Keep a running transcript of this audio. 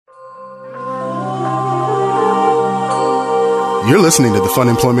You're listening to the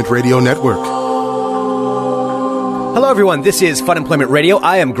Funemployment Radio Network. Hello, everyone. This is Funemployment Radio.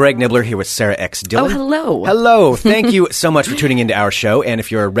 I am Greg Nibbler here with Sarah X. Dillon. Oh, hello. Hello. Thank you so much for tuning into our show. And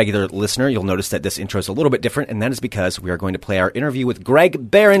if you're a regular listener, you'll notice that this intro is a little bit different, and that is because we are going to play our interview with Greg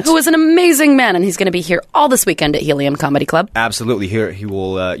BEHRENT, who is an amazing man, and he's going to be here all this weekend at Helium Comedy Club. Absolutely. Here he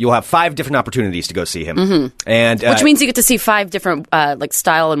will. You'll have 5 different opportunities to go see him, and which means you get to see 5 different like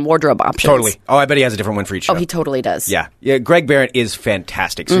style and wardrobe options. Totally. Oh, I bet he has a different one for each show. Oh, he totally does. Yeah. Greg BEHRENT is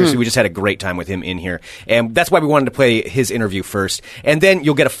fantastic. Seriously, we just had a great time with him in here, and that's why we wanted to play his interview first, and then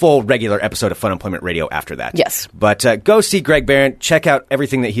you'll get a full regular episode of Funemployment Radio after that. Yes. But go see Greg BEHRENT. Check out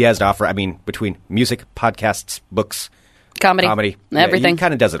everything that he has to offer. I mean, between music, podcasts, books, comedy, everything. He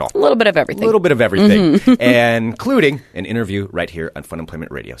kind of does it all. A little bit of everything. And including an interview right here on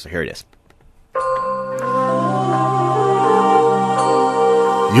Funemployment Radio. So here it is.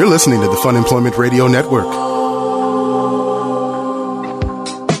 You're listening to the Funemployment Radio Network.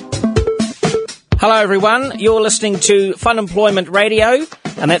 Hello, everyone. You're listening to Funemployment Radio,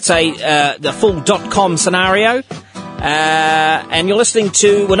 and that's the full .com scenario. And you're listening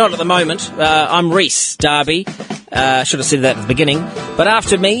to, well, not at the moment. I'm Reese Darby. Should have said that at the beginning. But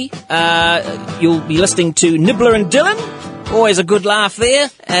after me, you'll be listening to Nibbler and Dillon. Always a good laugh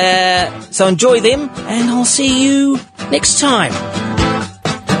there. So enjoy them, and I'll see you next time.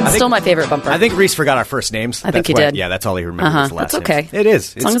 Still my favorite bumper. I think Reese forgot our first names. I think he did. Yeah, that's all he remembers. The last That's okay. Names. It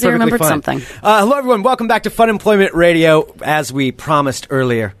is. As long as he remembered something. Hello, everyone. Welcome back to Funemployment Radio. As we promised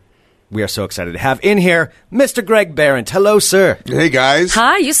earlier, we are so excited to have in here Mr. Greg BEHRENT. Hello, sir. Hey, guys.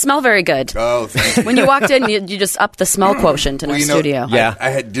 Hi, you smell very good. Oh, thank you. When you walked in, you just upped the smell quotient in our studio. Yeah.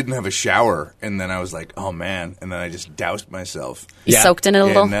 I didn't have a shower, and then I was like, oh, man. And then I just doused myself. You soaked in it a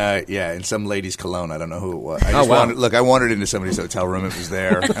little? In some lady's cologne. I don't know who it was. I wandered into somebody's hotel room. It was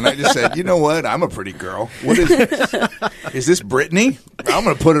there. And I just said, you know what? I'm a pretty girl. What is this? Is this Britney? I'm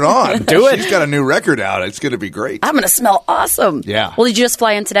going to put it on. Do it. She's got a new record out. It's going to be great. I'm going to smell awesome. Yeah. Well, did you just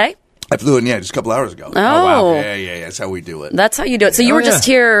fly in today? I flew in, just a couple hours ago. Oh, wow. Yeah. That's how we do it. That's how you do it. So you were just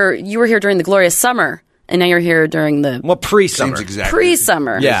here, you were here during the glorious summer, and now you're here during the... Well, pre-summer. Seems exactly.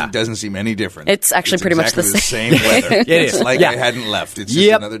 Pre-summer. Yeah. It doesn't seem any different. It's actually pretty much the same weather. It is. It's like I hadn't left. It's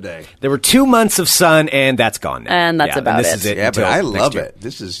just another day. There were 2 months of sun, and that's gone now. And that's about this it. Is it. Yeah, but I love it.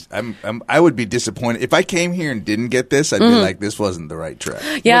 This is. I would be disappointed if I came here and didn't get this. I'd be like, this wasn't the right trip.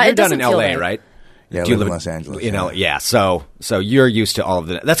 Yeah, well, you're it down doesn't in feel LA, right. right? Yeah, I Do you live live in Los Angeles. In LA, yeah. So you're used to all of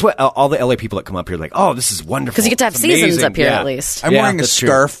the. That's what all the LA people that come up here are like. Oh, this is wonderful. Because you get to have It's seasons amazing. up here Yeah. at least. I'm wearing a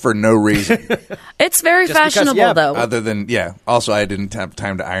scarf for no reason. It's very Just because, fashionable, though. Other than, also, I didn't have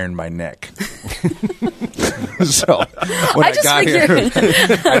time to iron my neck. So when I got here,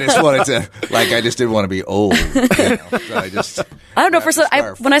 I just wanted to, I just didn't want to be old. So I don't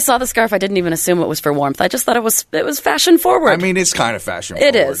know. When I saw the scarf, I didn't even assume it was for warmth. I just thought it was fashion forward. I mean, it's kind of fashion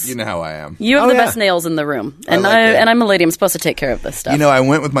It forward. is. You know how I am. You have the best nails in the room, and I'm a lady. I'm supposed to take care of this stuff. You know, I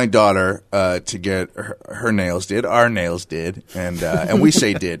went with my daughter to get her nails did. Our nails did, and we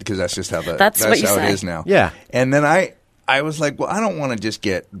say did because that's just how that's what you how say. it is now. Yeah. And then I was like, well, I don't want to just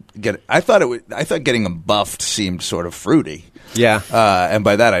get. I thought getting them buffed seemed sort of fruity. Yeah. And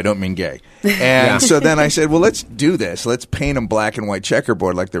by that I don't mean gay. And so then I said, well, let's do this. Let's paint them black and white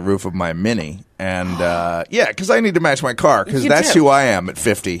checkerboard like the roof of my Mini. And because I need to match my car because that's who I am at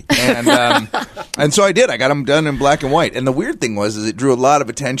 50. And so I did. I got them done in black and white. And the weird thing was it drew a lot of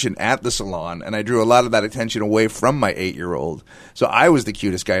attention at the salon, and I drew a lot of that attention away from my 8-year-old. So I was the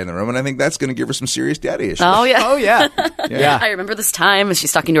cutest guy in the room, and I think that's going to give her some serious daddy issues. Oh yeah. Oh yeah. Yeah. I remember this time as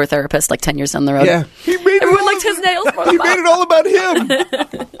she's talking to her therapist 10 years down the road. Yeah. Everyone liked his nails. He made it all about him.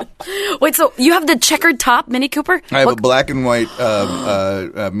 Wait, so you have the checkered top Mini Cooper? I have a black and white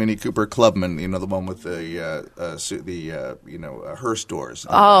Mini Cooper Clubman, the one with the hearse doors.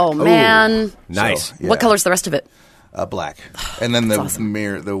 Oh, man. Nice. So, yeah. What color's the rest of it? Black. And then the awesome.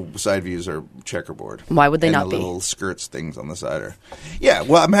 mirror, the side views are checkerboard. Why would they and not the be? little skirts things on the side are. Yeah,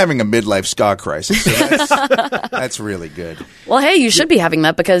 well, I'm having a midlife ska crisis, so that's really good. Well, hey, you should be having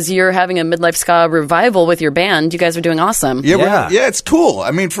that because you're having a midlife ska revival with your band. You guys are doing awesome. Yeah, it's cool.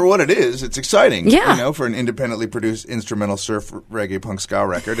 I mean, for what it is, it's exciting. Yeah. For an independently produced instrumental surf reggae punk ska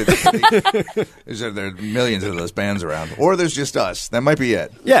record. There are millions of those bands around. Or there's just us. That might be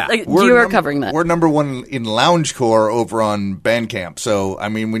it. Yeah. You are covering that. We're number one in loungecore over on Bandcamp. So, I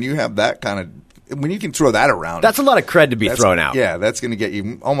mean, when you have that kind of when you can throw that around. That's a lot of cred to be thrown out. Yeah, that's going to get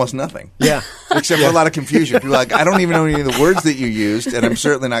you almost nothing. Yeah. Except for a lot of confusion. People are like, I don't even know any of the words that you used, and I'm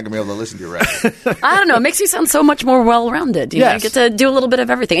certainly not going to be able to listen to your record. I don't know. It makes you sound so much more well-rounded. You know, you get to do a little bit of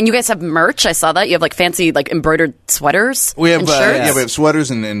everything. And you guys have merch. I saw that. You have like fancy like embroidered sweaters. We have and shirts. we have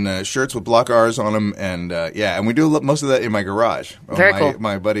sweaters and shirts with block R's on them, and and we do most of that in my garage. Very cool.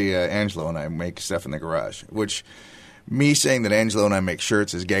 My buddy Angelo and I make stuff in the garage, which me saying that Angelo and I make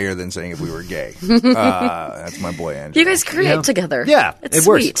shirts is gayer than saying if we were gay. That's my boy Angelo. You guys create together. Yeah, it's it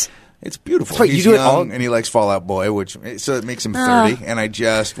sweet. works. It's beautiful. Wait, He's you do young, it all? and he likes Fall Out Boy, so it makes him 30, and I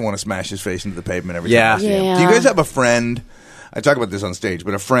just want to smash his face into the pavement every time I see him. Yeah. Do you guys have a friend, I talk about this on stage,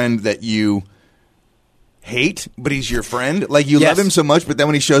 but a friend that you hate, but he's your friend? Like, you love him so much, but then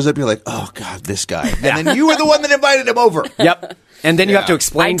when he shows up, you're like, oh, God, this guy. And then you were the one that invited him over. Yep. And then you have to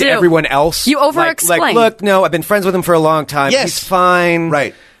explain to everyone else. You over-explain. Like, look, no, I've been friends with him for a long time. Yes. He's fine.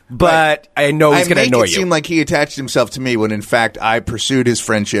 Right. But I know he's going to annoy you. I make it seem like he attached himself to me when, in fact, I pursued his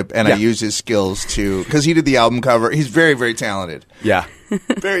friendship and I used his skills to... Because he did the album cover. He's very, very talented. Yeah.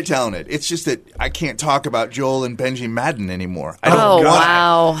 Very talented. It's just that I can't talk about Joel and Benji Madden anymore. I Oh,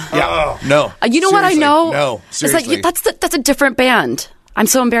 wow. Yeah. No. You know what I know? No. Seriously. It's like, that's a different band. I'm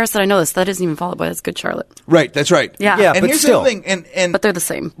so embarrassed that I know this. That isn't even Fall Out Boy. That's Good Charlotte. Right, that's right. Yeah. Yeah, and but here's still. the thing, and But they're the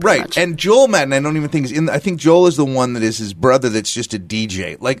same. Right, much. and Joel Madden, I don't even think is in. I think Joel is the one that is his brother. That's just a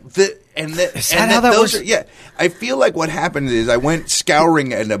DJ. Like the and the Is that how that works? Yeah, I feel like what happened is I went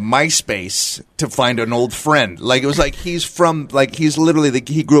scouring into MySpace to find an old friend. Like it was like he's literally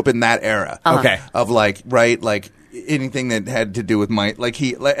he grew up in that era. Okay, of anything that had to do with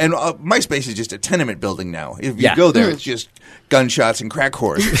MySpace is just a tenement building now. If you go there, it's just gunshots and crack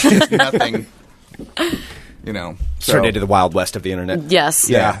whores. It's just nothing. Turned into the Wild West of the internet. Yes.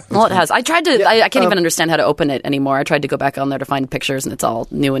 Yeah. Well, it has. I tried to. I can't even understand how to open it anymore. I tried to go back on there to find pictures, and it's all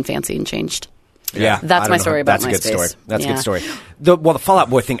new and fancy and changed. Yeah, That's my story about That's a good MySpace. story. That's a Yeah. good story. The Fall Out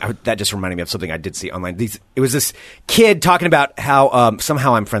Boy thing, that just reminded me of something I did see online. It was this kid talking about how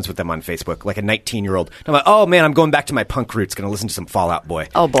somehow I'm friends with them on Facebook, like a 19-year-old. I'm like, oh man, I'm going back to my punk roots, going to listen to some Fall Out Boy.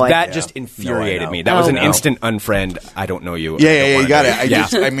 Oh boy. That just infuriated me. That was an instant unfriend. I don't know you. Yeah, you got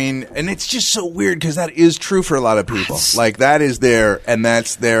it. And it's just so weird because that is true for a lot of people. Like that is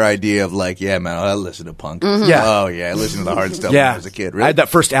that's their idea of like, yeah, man, I listen to punk. Mm-hmm. Yeah. Oh yeah, I listened to the hard stuff when I was a kid. Really? I had that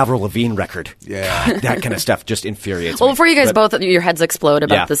first Avril Lavigne record. Yeah. That kind of stuff just infuriates me. Well, before you guys both, your heads explode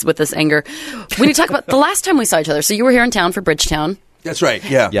about this with this anger, we need to talk about the last time we saw each other. So you were here in town for Bridgetown. That's right.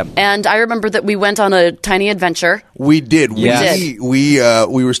 Yeah. Yep. And I remember that we went on a tiny adventure. We did. Yes. We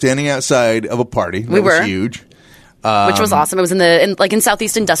were standing outside of a party. That was huge. Which was awesome. It was in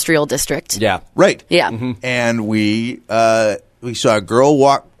Southeast Industrial District. Yeah. Right. Yeah. Mm-hmm. And we saw a girl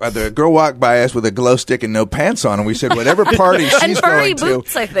walk by us with a glow stick and no pants on, and we said, whatever party she's and furry going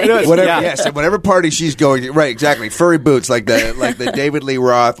boots, to, I think. and whatever party she's going to, right, exactly, furry boots, like the David Lee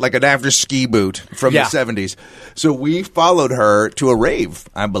Roth, like an after ski boot from the 70s. So we followed her to a rave,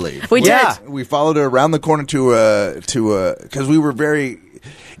 I believe. We did. We followed her around the corner because we were very.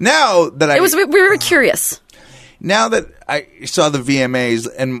 Now that we were curious. Now that I saw the VMAs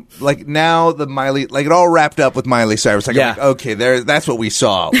and like now the Miley, like it all wrapped up with Miley Cyrus. Like, I'm like, okay, that's what we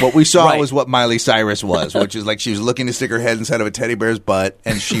saw. What we saw was what Miley Cyrus was, which is like she was looking to stick her head inside of a teddy bear's butt,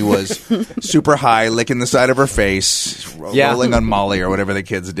 and she was super high, licking the side of her face, rolling on Molly or whatever the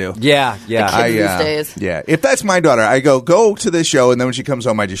kids do. Yeah. The kids these days. Yeah. If that's my daughter, I go to this show, and then when she comes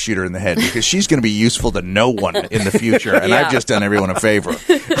home, I just shoot her in the head because she's going to be useful to no one in the future, and I've just done everyone a favor.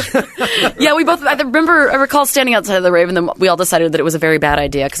 Yeah, we both. I recall standing outside of the rave, and then we all decided that it was a very bad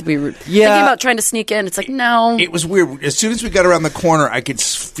idea because we were thinking about trying to sneak in. It's like, no. It was weird. As soon as we got around the corner, I could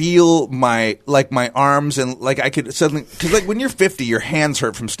feel my arms and like I could suddenly, because like when you're 50, your hands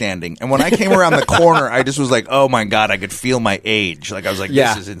hurt from standing. And when I came around the corner, I just was like, oh my God, I could feel my age. Like I was like,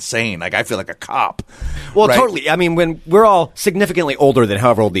 this is insane. Like I feel like a cop. Well, totally. I mean, when we're all significantly older than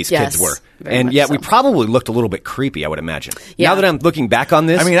however old these kids were. And yet we probably looked a little bit creepy, I would imagine. Yeah. Now that I'm looking back on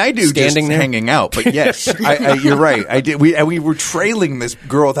this, I mean, I do standing just there. hanging out, but yes, you're right. I did. We were trailing this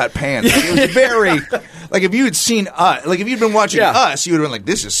girl without pants. Like, it was very like if you had seen us, like if you'd been watching us, you would have been like,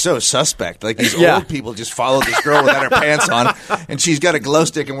 this is so suspect. Like these old people just followed this girl without her pants on, and she's got a glow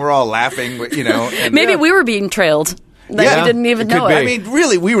stick, and we're all laughing. And, maybe we were being trailed. We didn't even know it. I mean,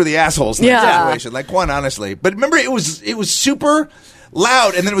 really, we were the assholes in that situation. Like, quite honestly. But remember, it was super.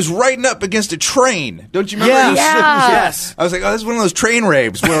 loud, and then it was right up against a train. Don't you remember? Yeah. Yes. I was like, oh, this is one of those train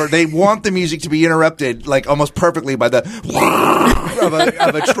raves where they want the music to be interrupted, like almost perfectly by the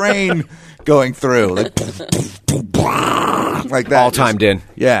of a train going through, like that. All timed in.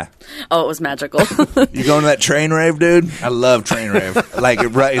 Yeah. Oh, it was magical. You going to that train rave, dude? I love train rave. Like,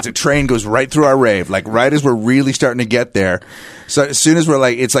 it's a train goes right through our rave, like right as we're really starting to get there. So as soon as we're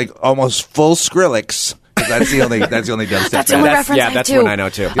like, it's like almost full Skrillex. That's the only dubstep. That's the only reference yeah, I that's do. one I know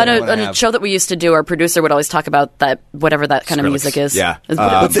too. On a show that we used to do, our producer would always talk about that, whatever that kind of Skrillex. music is. Yeah.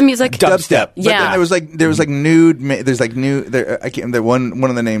 What's the music? Dubstep. But Yeah. then there was like nude. There's like nude. I can't. One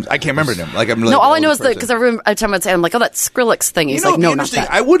of the names. I can't remember them. Like I'm. Really No, all I know old is that because every time I'd say, I'm like, oh, that Skrillex thing. He's like, no, not interesting.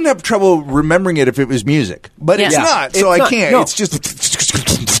 that. I wouldn't have trouble remembering it if it was music, but it's Yeah. not. So It's I not, can't. no. It's just.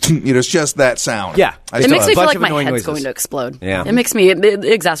 It's just that sound. Yeah. It makes me feel bunch like of my annoying head's noises. going to explode. Yeah. It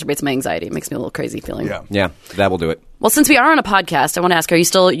exacerbates my anxiety. It makes me a little crazy feeling. Yeah. Yeah, that will do it. Well, since we are on a podcast, I want to ask, you're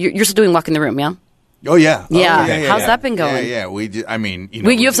still doing Walk in the Room, yeah? Oh yeah. Yeah. Oh, yeah. How's that been going? Yeah. I mean,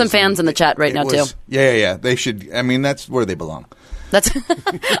 You have some fans in the chat right now, too. Yeah. They should. I mean, that's where they belong. That's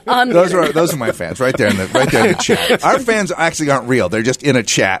on the internet. Those are my fans right there in the chat. Our fans actually aren't real. They're just in a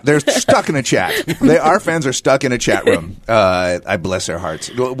chat. They're stuck in a chat. Our fans are stuck in a chat room. I bless their hearts.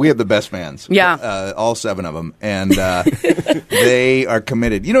 We have the best fans. Yeah. All 7 of them, and they are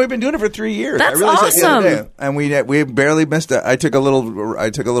committed. We've been doing it for 3 years. That's I realized that the other awesome. day. And we barely missed it. I took a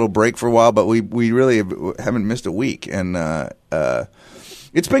little break for a while, but we really haven't missed a week, and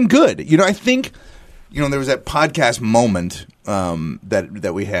it's been good. I think. There was that podcast moment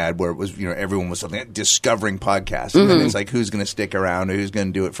that we had where it was, everyone was something like discovering podcasts, and then it's like who's going to stick around, who's going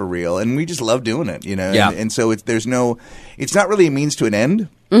to do it for real, and we just love doing it, Yeah. And so it's not really a means to an end.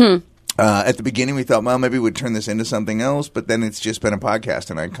 Mm-hmm. At the beginning, we thought, well, maybe we'd turn this into something else, but then it's just been a podcast,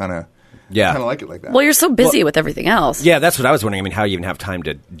 and I kind of like it like that. Well, you're so busy with everything else. Yeah, that's what I was wondering. I mean, how you even have time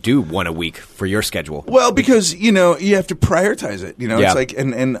to do one a week for your schedule? Well, because, you have to prioritize it. Yeah. It's like,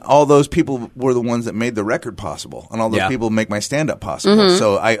 and all those people were the ones that made the record possible, and all those people make my stand-up possible.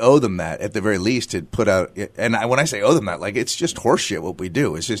 So I owe them that, at the very least, to put out, and when I say owe them that, like, it's just horseshit what we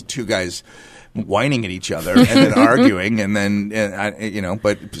do. It's just 2 guys whining at each other and then arguing, and then,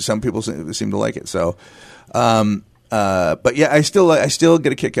 but some people seem to like it, so... but yeah, I still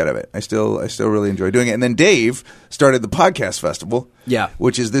get a kick out of it. I still really enjoy doing it. And then Dave started the podcast festival,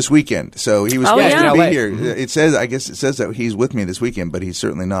 which is this weekend. So he was supposed to be here. It says that he's with me this weekend, but he's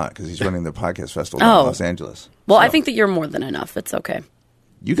certainly not because he's running the podcast festival in Los Angeles. Well, I think that you're more than enough. It's okay.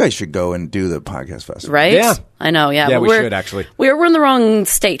 You guys should go and do the podcast festival, right? Yeah, I know. Yeah, yeah, but we should actually. We're in the wrong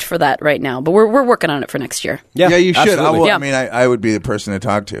state for that right now, but we're working on it for next year. Yeah, you should. absolutely. I mean, I would be the person to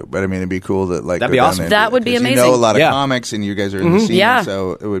talk to, but I mean, it'd be cool to That'd go be down awesome. there. That would be 'Cause amazing. You know a lot of comics, and you guys are in the scene, Yeah.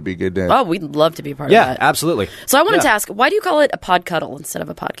 so it would be good to. Oh, we'd love to be part of Yeah, that. absolutely. So I wanted to ask, why do you call it a pod cuddle instead of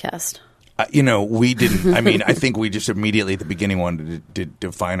a podcast? We didn't. I mean, I think we just immediately at the beginning wanted to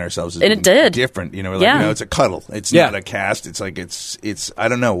define ourselves as And it did. different. We're like, Yeah. it's a cuddle. It's not a cast. It's like it's. I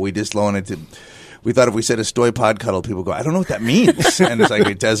don't know. We just wanted to. We thought if we said a stoy pod cuddle, people go, I don't know what that means, and it's like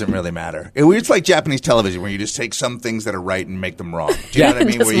it doesn't really matter. It's like Japanese television where you just take some things that are right and make them wrong. Do you know what I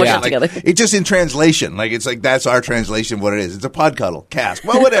mean? Just Where mush you it like, together. it's just in translation. Like it's like that's our translation of what it is. It's a pod cuddle cast.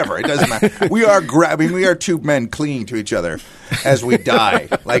 Well, whatever. It doesn't matter. We are grabbing. We are 2 men clinging to each other as we die.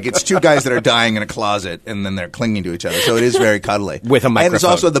 Like it's 2 guys that are dying in a closet and then they're clinging to each other. So it is very cuddly With a microphone. and it's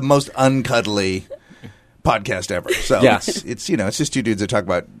also the most uncuddly podcast ever. So Yeah. it's just 2 dudes that talk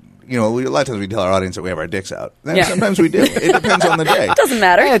about. A lot of times we tell our audience that we have our dicks out. And Yeah. sometimes we do. It depends on the day. It doesn't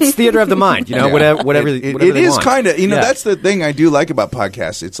matter. Yeah, it's theater of the mind. Yeah. Whatever It they is want. kind of. Yeah. That's the thing I do like about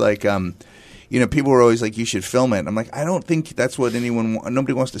podcasts. It's like, people were always like, you should film it. I'm like, I don't think that's what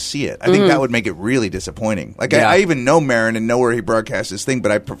nobody wants to see it. I think that would make it really disappointing. Like, I even know Marin and know where he broadcasts his thing,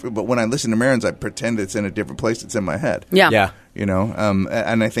 but when I listen to Marin's, I pretend it's in a different place that's in my head. Yeah. Yeah.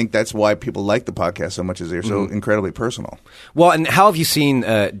 And I think that's why people like the podcast so much, is they're so incredibly personal. Well, and how have you seen,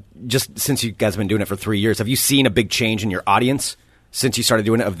 just since you guys have been doing it for 3 years, have you seen a big change in your audience since you started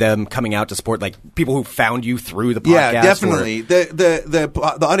doing it, of them coming out to support, like people who found you through the podcast? Yeah, definitely. The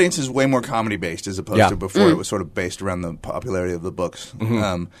audience is way more comedy based as opposed to before. It was sort of based around the popularity of the books.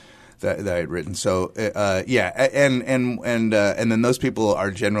 That I had written. So and then those people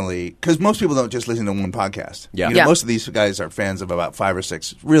are generally, because most people don't just listen to one podcast. Yeah. Most of these guys are fans of about 5 or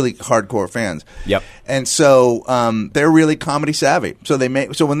 6 really hardcore fans. Yep. And so they're really comedy savvy. So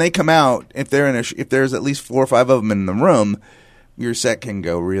when they come out, if there's at least 4 or 5 of them in the room, your set can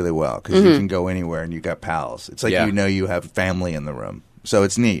go really well because you can go anywhere and you got pals. It's like you have family in the room. So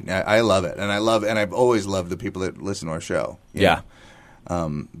it's neat. I love it, and I've always loved the people that listen to our show.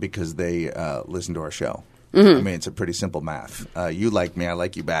 Because they listen to our show. I mean, it's a pretty simple math. You like me, I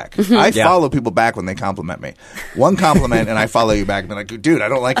like you back. I follow people back when they compliment me. One compliment and I follow you back and they're like, dude, I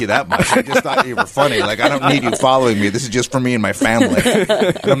don't like you that much. I just thought you were funny. Like, I don't need you following me. This is just for me and my family.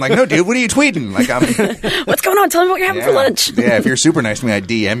 And I'm like, no, dude, what are you tweeting? Like, what's going on? Tell me what you're having for lunch. Yeah, if you're super nice to me, I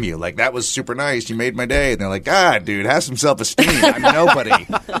DM you. Like, that was super nice. You made my day. And they're like, God, dude, have some self-esteem. I'm nobody.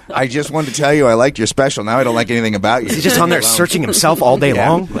 I just wanted to tell you I liked your special. Now I don't like anything about you. He's just on there searching himself all day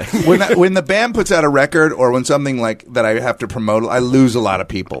long. When the band puts out a record or when something like that I have to promote, I lose a lot of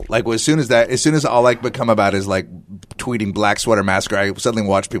people. Like, as soon as all I become about is like tweeting Black Sweater Massacre, I suddenly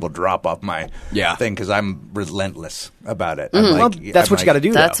watch people drop off my thing because I'm relentless about it. Like, well, that's what you got to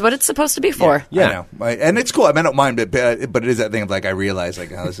do. That's what it's supposed to be for. Yeah, I know, and it's cool. I mean, I don't mind it, but it is that thing of like I realize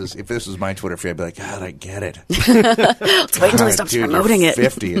like, oh, if this was my Twitter feed, I'd be like, God, I get it. Let's wait until he stops promoting it.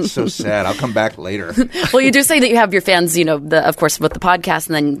 50, it's so sad. I'll come back later. Well, you do say that you have your fans, of course, with the podcast,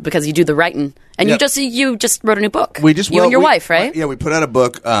 and then because you do the writing, and you just wrote a new book. You and your wife, right? We put out a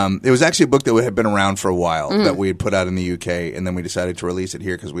book. It was actually a book that had been around for a while that we had put out in the UK, and then we decided to release it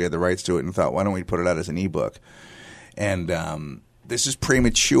here because we had the rights to it, and thought, why don't we put it out as an ebook? And this is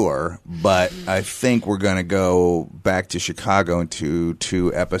premature, but I think we're going to go back to Chicago into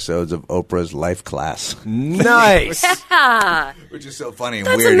 2 episodes of Oprah's Life Class. Nice. Which is so funny and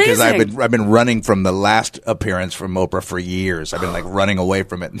That's weird because amazing. I've been running from the last appearance from Oprah for years. I've been like running away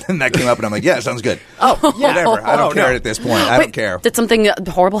from it, and then that came up, and I'm like, yeah, sounds good. Oh, yeah. Whatever. I don't care at this point. I don't care. Did something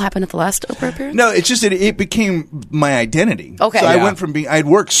horrible happen at the last Oprah appearance? No, it's just it became my identity. Okay. So I went from I'd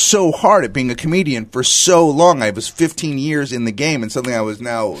worked so hard at being a comedian for so long. I was 15 years in the game, and suddenly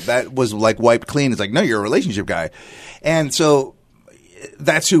that was like wiped clean. It's like, no, you're a relationship guy. And so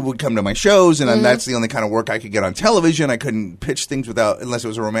that's who would come to my shows, and that's the only kind of work I could get on television. I couldn't pitch things unless it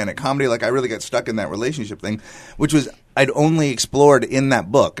was a romantic comedy. Like, I really got stuck in that relationship thing, which was I'd only explored in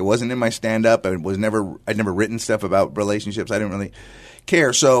that book. It wasn't in my stand-up. I'd never written stuff about relationships. I didn't really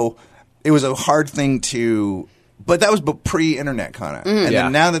care. So it was a hard thing to – but that was pre-internet kind of. And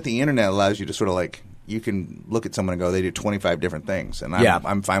then now that the internet allows you to sort of like – you can look at someone and go, they do 25 different things, and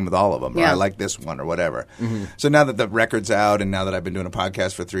I'm fine with all of them. Or I like this one or whatever. So now that the record's out and now that I've been doing a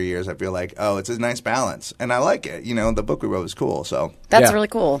podcast for 3 years, I feel like, oh, it's a nice balance. And I like it. The book we wrote was cool. So That's really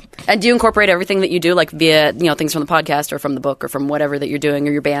cool. And do you incorporate everything that you do, like via things from the podcast or from the book or from whatever that you're doing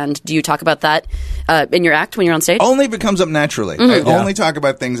or your band? Do you talk about that in your act when you're on stage? Only if it comes up naturally. I only talk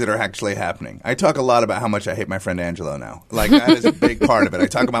about things that are actually happening. I talk a lot about how much I hate my friend Angelo now. Like, that is a big part of it. I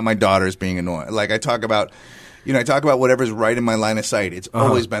talk about my daughters being annoying. Like, I talk about whatever's right in my line of sight. It's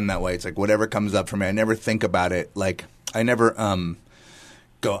always been that way. It's like whatever comes up for me. I never think about it. Like, I never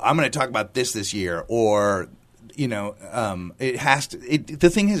go, I'm going to talk about this year, or it has to. The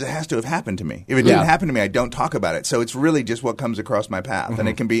thing is, it has to have happened to me. If it didn't happen to me, I don't talk about it. So it's really just what comes across my path, and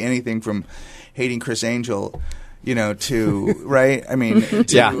it can be anything from hating Chris Angel, to right. I mean,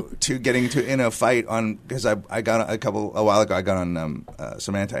 to getting in a fight because I got a while ago. I got on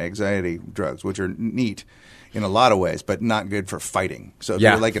some anti-anxiety drugs, which are neat in a lot of ways, but not good for fighting. So if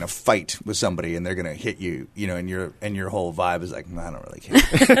you're like in a fight with somebody and they're going to hit you, and your whole vibe is like, no, I don't really care.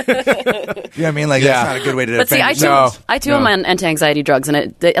 You know what I mean? Like, that's not a good way to defend yourself. I too am on anti-anxiety drugs, and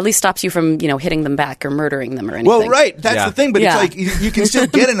it at least stops you from hitting them back or murdering them or anything. Well, right, that's the thing. But it's like you can still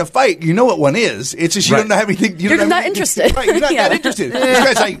get in a fight. You know what one is. It's just you don't have anything. You're not interested. Right, you're not that interested.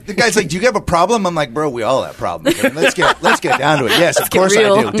 The guy's like, do you have a problem? I'm like, bro, we all have problems. I mean, let's get down to it. Yes, of course I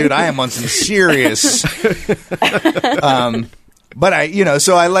do, dude. I am on some serious. But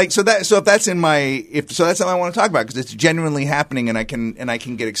so if that's in my that's something I want to talk about because it's genuinely happening and I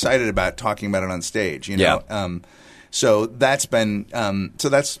can get excited about talking about it on stage. So that's been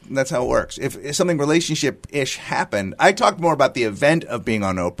that's how it works. If something relationship-ish happened, I talked more about the event of being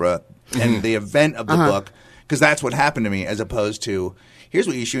on Oprah and the event of the book because that's what happened to me, as opposed to here's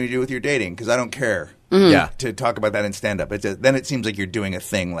what you should do with your dating, because I don't care. To talk about that in stand-up. Then it seems like you're doing a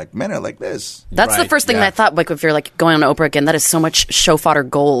thing like men are like this. That's the first thing that I thought, like if you're like going on Oprah again, that is so much show fodder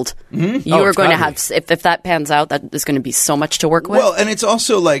gold. You are going to have, if that pans out, that is going to be so much to work with. Well, and it's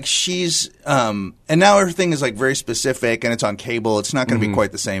also like she's, and now everything is like very specific and it's on cable. It's not going to be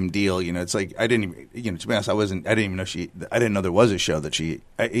quite the same deal. It's like, I didn't even, to be honest, I didn't know there was a show that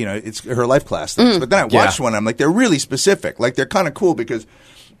it's her life class things. But then I watched one and I'm like, they're really specific. Like they're kind of cool because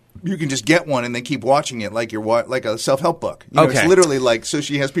you can just get one and then keep watching it like like a self-help book. It's literally like, so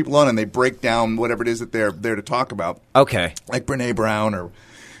she has people on and they break down whatever it is that they're there to talk about. Okay. Like Brene Brown, or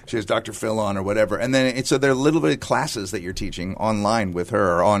she has Dr. Phil on or whatever. And then so there are little bit of classes that you're teaching online with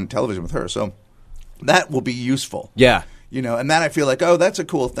her or on television with her. So that will be useful. Yeah. You know, and then I feel like, oh, that's a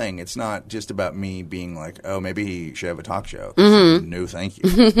cool thing. It's not just about me being like, oh, maybe he should have a talk show. No, thank you.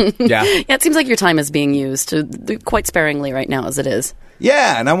 Yeah. Yeah, it seems like your time is being used quite sparingly right now as it is.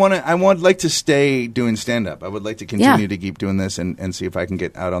 Yeah, and I would like to stay doing stand-up. I would like to continue to keep doing this and see if I can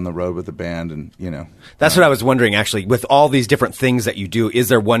get out on the road with the band and, you know. That's what I was wondering, actually. With all these different things that you do, is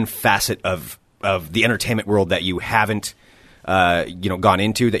there one facet of the entertainment world that you haven't, gone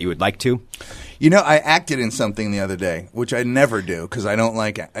into that you would like to? You know, I acted in something the other day, which I never do because I don't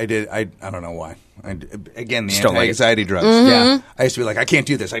like it. I don't know why. Again, the anti-anxiety drugs. Yeah. I used to be like, I can't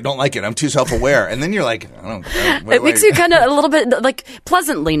do this. I don't like it. I'm too self-aware. And then you're like, I don't know. It makes you kind of a little bit like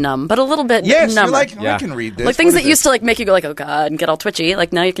pleasantly numb, but a little bit yes, number. You're like, I can read this. Like things that used to like make you go like, oh God, and get all twitchy.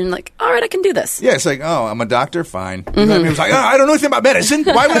 Like now you can like, all right, I can do this. Yeah, it's like, oh, I'm a doctor? Fine. You know what I mean? It was like, oh, I don't know anything about medicine.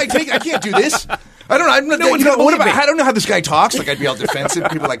 Why would I take it? I can't do this. I don't know. I don't know how this guy talks. Like I'd be all defensive.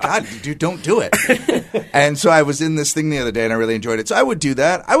 People are like, God, dude, don't do it. And so I was in this thing the other day, and I really enjoyed it. So I would do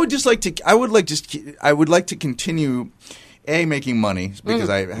that. I would like to continue making money because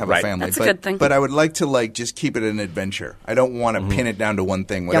I have a family. That's a good thing. But I would like to like just keep it an adventure. I don't want to pin it down to one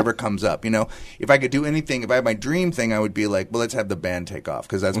thing. Whatever comes up, you know. If I could do anything, if I had my dream thing, I would be like, well, let's have the band take off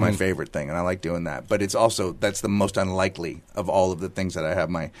because that's my favorite thing, and I like doing that. But it's also that's the most unlikely of all of the things that I have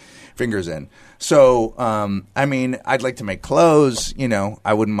my fingers in. So, I mean, I'd like to make clothes. You know,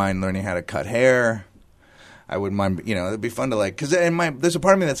 I wouldn't mind learning how to cut hair. I wouldn't mind, you know, it'd be fun to like, because there's a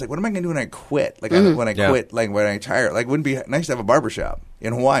part of me that's like, what am I going to do when I quit? Like, when I quit, like when I retire, like, wouldn't it be nice to have a barbershop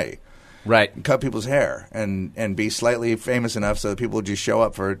in Hawaii? Right. And cut people's hair and be slightly famous enough so that people would just show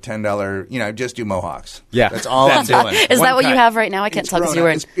up for $10, you know, just do mohawks. Yeah. That's all I'm doing. Is that what you have right now? I can't tell because you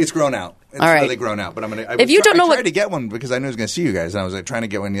were. It's grown out. It's all right. really grown out, but I tried to get one because I knew I was going to see you guys, and I was like, trying to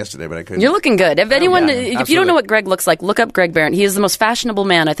get one yesterday, but I couldn't. You're looking good. If you don't know what Greg looks like, look up Greg Behrendt. He is the most fashionable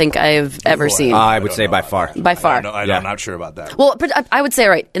man I think I've ever seen. I would say by far. By far. I'm not sure about that. Well, but I would say,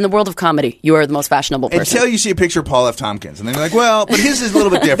 right, in the world of comedy, you are the most fashionable person. Until you see a picture of Paul F. Tompkins, and then you're like, well, but his is a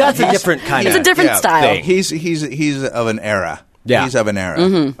little bit different. That's a different kind of It's a different style. thing. He's of an era. Yeah. He's of an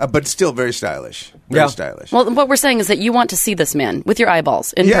era, but still very stylish. Very stylish. Well, what we're saying is that you want to see this man with your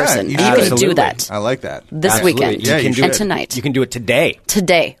eyeballs in person. You and you can Absolutely. do that I like that. this weekend Yeah, you and tonight. You can do it today.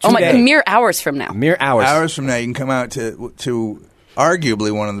 Today. Oh my, mere hours from now. Mere hours. Hours from now, you can come out to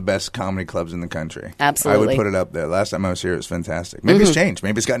arguably one of the best comedy clubs in the country. Absolutely. I would put it up there. Last time I was here, it was fantastic. Maybe it's changed.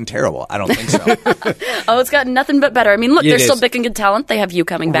 Maybe it's gotten terrible. I don't think so. Oh, it's got nothing but better. I mean, look, It they're is. still picking good talent. They have you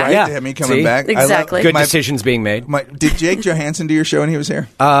coming back. Right? Yeah. They have me coming See? back. Exactly. Good decisions being made. Did Jake Johansson do your show when he was here?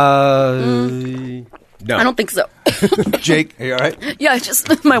 No. I don't think so. Jake, are you all right? Yeah,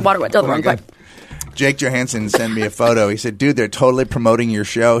 just my water went down the wrong pipe. Jake Johansson sent me a photo. He said, dude, they're totally promoting your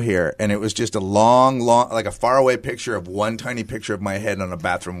show here. And it was just a long, like a faraway picture of one tiny picture of my head on a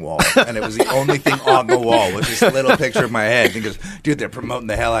bathroom wall. And it was the only thing on the wall was this little picture of my head. And he goes, dude, they're promoting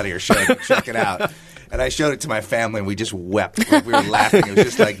the hell out of your show. Check it out. And I showed it to my family, and we just wept. Like we were laughing. It was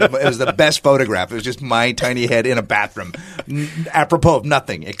just like, it was the best photograph. It was just my tiny head in a bathroom. Apropos of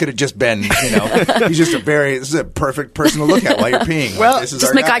nothing. It could have just been, you know, this is a perfect person to look at while you're peeing. Well, like, this is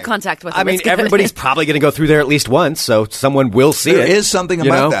Just our make guy. eye contact with him. I mean, It's good. everybody's probably going to go through there at least once, so someone will see There it. is something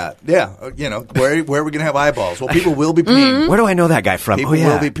you about know? that. Yeah. You know, where are we going to have eyeballs? Well, people will be peeing. Where do I know that guy from? People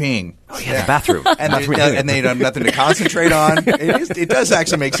will be peeing. Oh, yeah, the bathroom. And they don't have nothing to concentrate on. It does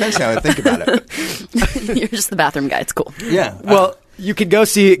actually make sense now I think about it. You're just the bathroom guy. It's cool. Yeah. Well, you can go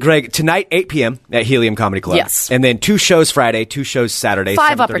see Greg tonight, 8 p.m. at Helium Comedy Club. Yes. And then 2 shows Friday, 2 shows Saturday. 5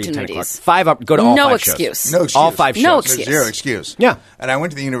 7:30 and 10 opportunities. o'clock. Go to all No 5 excuse. shows. No excuse. All 5 shows. No There's excuse. zero excuse. Yeah. And I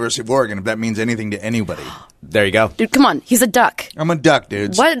went to the University of Oregon, if that means anything to anybody. There you go. Dude, come on. He's a duck. I'm a duck,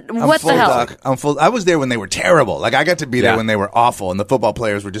 dudes. What I'm the full hell? Duck. I'm full. I was there when they were terrible. Like I got to be there Yeah. when they were awful, and the football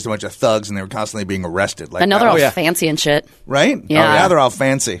players were just a bunch of thugs, and they were constantly being arrested. Like I know they're all yeah. fancy and shit. right? Yeah. Oh, yeah, they're all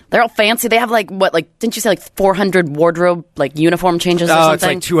fancy. They're all fancy. They have didn't you say 400 wardrobe, uniform changes or something? It's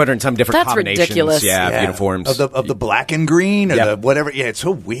like 200 and some different That's combinations. ridiculous. Yeah, Yeah. uniforms. of the black and green or Yep. the whatever. Yeah, it's so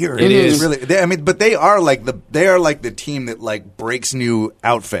weird. It is. really. But they are like the team that like breaks new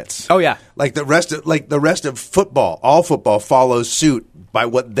outfits. Oh, yeah. Like the rest of football, all football follows suit by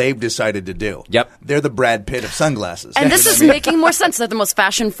what they've decided to do. Yep. They're the Brad Pitt of sunglasses. And this is making more sense. They're the most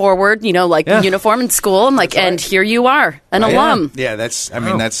fashion forward, Yeah. uniform in school. And and here you are, an alum. Yeah, that's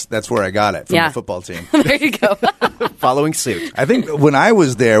where I got it from Yeah. the football team. There you go. Following suit. I think when I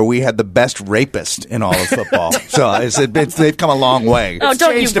was there, we had the best rapist in all of football. So they've come a long way. Oh,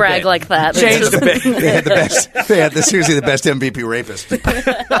 don't you changed a brag bit. like that. Changed a bit. They had the best. They had seriously the best MVP rapist.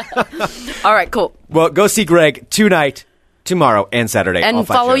 All right, cool. Well, go see Greg tonight. tomorrow and Saturday. And all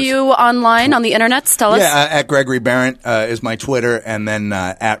 5 follow shows. you online on the internets. Tell us. Yeah, at Gregory BEHRENT is my Twitter, and then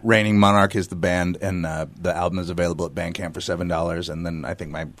at Reigning Monarch is the band, and the album is available at Bandcamp for $7, and then I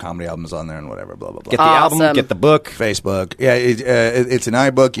think my comedy album is on there and whatever, blah, blah, blah. Get the album, get the book. Facebook. Yeah, it's an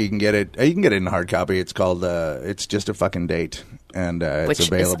iBook. You can get it. You can get it in hard copy. It's called It's Just a Fucking Date, and it's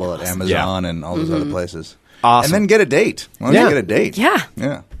available at Amazon and all those other places. Awesome. And then get a date. Why don't you get a date? Yeah.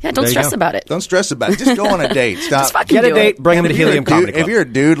 Yeah. Yeah, don't stress about it. Don't stress about it. Just go on a date. Stop. Just fucking Get a do date, it. bring them to If you're Helium a dude- Comedy Club. If you're a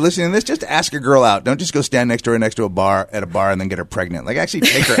dude listening to this, just ask a girl out. Don't just go stand next to her at a bar and then get her pregnant. Like, actually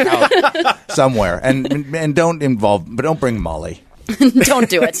take her out somewhere and don't bring Molly. Don't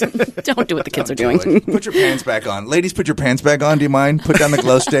do it. Don't do what the kids are doing. Put your pants back on. Ladies, put your pants back on. Do you mind? Put down the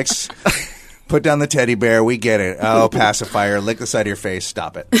glow sticks. Put down the teddy bear. We get it. Oh, pacifier. Lick the side of your face.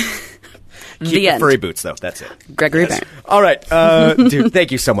 Stop it. Keep The the end. furry boots, though. That's it. Gregory BEHRENT. All right. Dude,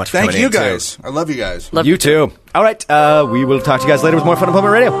 thank you so much for Thank coming you in, too. guys. I love you guys. Love You too. All right. We will talk to you guys later with more Fun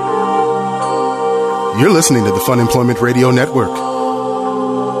Employment Radio. You're listening to the Fun Employment Radio Network.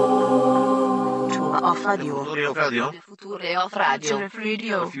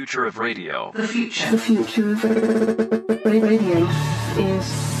 The future of radio. The future of radio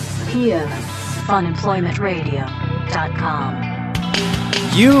is here.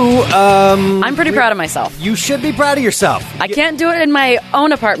 Funemploymentradio.com. I'm pretty proud of myself. You should be proud of yourself. I can't do it in my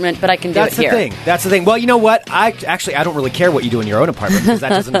own apartment, but I can do That's it the here. thing. That's the thing. Well, you know what? I don't really care what you do in your own apartment because that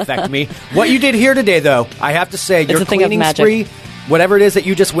doesn't affect me. What you did here today, though, I have to say, your a thing of cleaning magic. spree, whatever it is that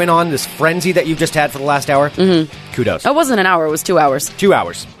you just went on, this frenzy that you've just had for the last hour, kudos. It wasn't an hour. It was 2 hours. 2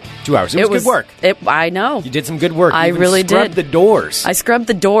 hours. 2 hours. It was good work. I know. You did some good work. I You even really scrubbed did. the doors. I scrubbed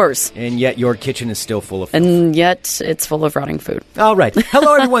the doors, And yet your kitchen is still full of filth. and yet it's full of rotting food. All right.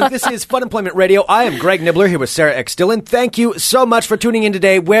 Hello, everyone. This is Fun Employment Radio. I am Greg Nibbler here with Sarah X. Dillon. Thank you so much for tuning in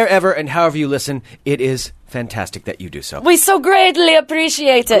today, wherever and however you listen. It is fantastic that you do so. We so greatly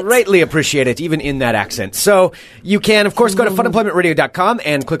appreciate it. Greatly appreciate it, even in that accent. So you can, of course, go to funemploymentradio.com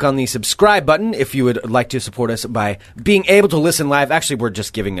and click on the subscribe button if you would like to support us by being able to listen live. Actually, we're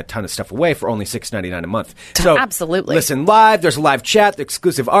just giving a ton of stuff away for only $6.99 a month. So Absolutely. listen live. There's a live chat, the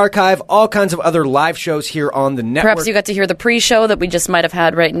exclusive archive, all kinds of other live shows here on the network. Perhaps you got to hear the pre-show that we just might have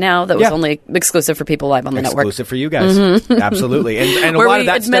had right now that was Yeah. only exclusive for people live on the network. Exclusive for you guys. Absolutely. And a Where lot we of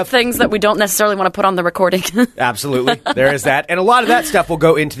that admit stuff. things that we don't necessarily want to put on the recording. Absolutely. There is that. And a lot of that stuff will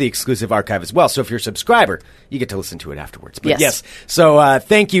go into the exclusive archive as well. So if you're a subscriber, you get to listen to it afterwards. But Yes. So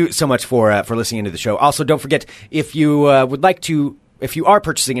thank you so much for listening to the show. Also, don't forget, if you would like to, if you are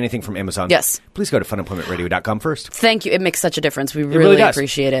purchasing anything from Amazon, Yes. please go to funemploymentradio.com first. Thank you. It makes such a difference. We It really really does.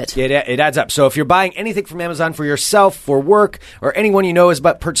 appreciate it. It adds up. So if you're buying anything from Amazon for yourself, for work, or anyone you know is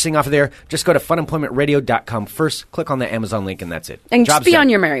about purchasing off of there, just go to funemploymentradio.com first, click on the Amazon link, and that's it. And just Job's be done. on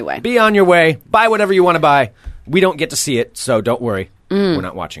your merry way. Be on your way. Buy whatever you want to buy. We don't get to see it, so don't worry. We're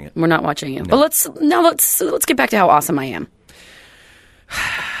not watching it. We're not watching it. But let's get back to how awesome I am.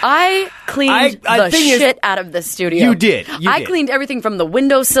 I cleaned I the think is- shit out of the studio. You did. I did. cleaned everything from the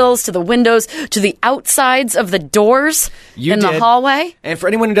windowsills to the windows to the outsides of the doors You in did. the hallway. And for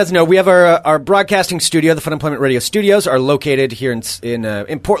anyone who doesn't know, we have our broadcasting studio. The Fun Employment Radio studios are located here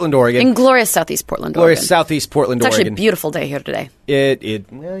in Portland, Oregon. In glorious Southeast Portland, glorious Oregon. Southeast Portland, It's actually Oregon. a beautiful day here today.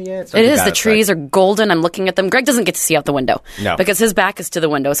 Well, yeah, it's not It too is. bad The outside. trees are golden. I'm looking at them. Greg doesn't get to see out the window. No. Because his back is to the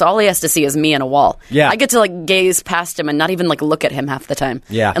window, so all he has to see is me and a wall. Yeah. I get to gaze past him and not even look at him half the time.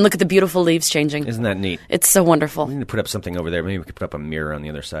 Yeah. And look at the beautiful leaves changing. Isn't that neat? It's so wonderful. We need to put up something over there. Maybe we could put up a mirror on the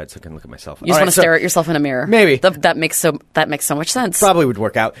other side so I can look at myself. You just want to stare at yourself in a mirror. Maybe. That makes so much sense. Probably would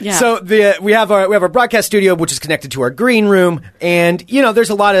work out. Yeah. So we have our broadcast studio, which is connected to our green room, and there's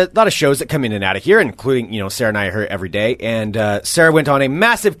a lot of shows that come in and out of here, including Sarah and I are here every day. And Sarah went on a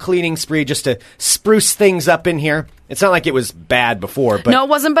massive cleaning spree just to spruce things up in here. It's not like it was bad before, but No, it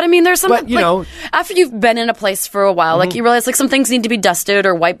wasn't. But I mean, there's some. But, after you've been in a place for a while, you realize some things need to be dusted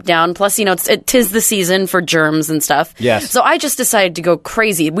or wiped down. Plus, tis the season for germs and stuff. Yes. So I just decided to go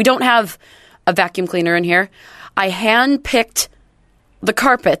crazy. We don't have a vacuum cleaner in here. I hand-picked the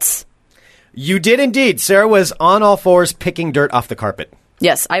carpets. You did indeed. Sarah was on all fours picking dirt off the carpet.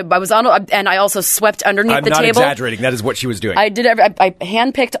 Yes, I was on, and I also swept underneath I'm the not table. exaggerating. That is what she was doing. I did. I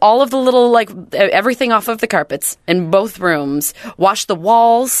handpicked all of the little everything off of the carpets in both rooms. Washed the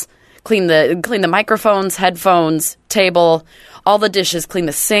walls. Clean the microphones, headphones, table, all the dishes. Clean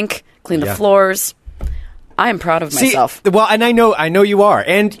the sink. Clean the floors. I am proud of myself. Well, and I know you are,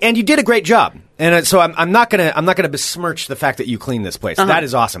 and you did a great job. And so I'm not gonna besmirch the fact that you cleaned this place. That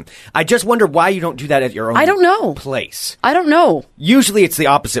is awesome. I just wonder why you don't do that at your own. I don't know. Place. I don't know. Usually it's the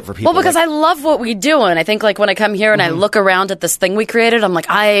opposite for people. Well, because I love what we do, and I think when I come here and I look around at this thing we created, I'm like,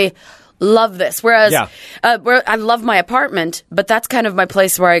 I love this. Whereas, Yeah. where I love my apartment, but that's kind of my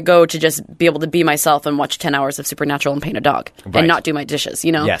place where I go to just be able to be myself and watch 10 hours of Supernatural and paint a dog Right. and not do my dishes,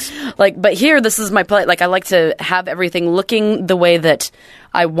 you know? Yes. Like, but here, this is my place. Like, I like to have everything looking the way that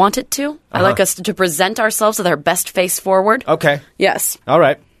I want it to. I like us to present ourselves with our best face forward. Okay. Yes. All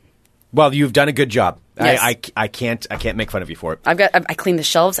right. Well, you've done a good job. Yes. I can't make fun of you for it. I cleaned the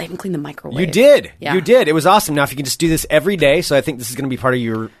shelves. I even cleaned the microwave. You did. Yeah. You did. It was awesome. Now, if you can just do this every day, so I think this is going to be part of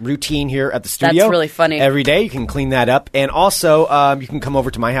your routine here at the studio. That's really funny. Every day, you can clean that up. And also, you can come over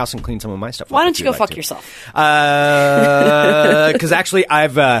to my house and clean some of my stuff. Why up don't if you you'd go like fuck to. yourself? Because actually, I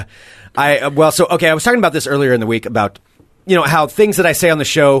was talking about this earlier in the week about, how things that I say on the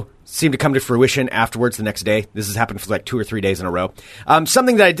show seem to come to fruition afterwards the next day. This has happened for like 2 or 3 days in a row.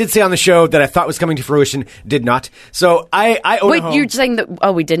 Something that I did say on the show that I thought was coming to fruition did not. So I own a Wait, home. you're saying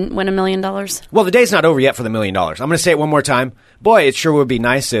that, we didn't win $1 million? Well, the day's not over yet for the $1 million. I'm going to say it one more time. Boy, it sure would be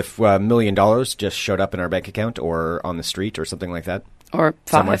nice if $1 million just showed up in our bank account or on the street or something like that. Or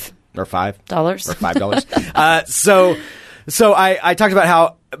Somewhere. $5. Or $5. Dollars. Or $5. So I talked about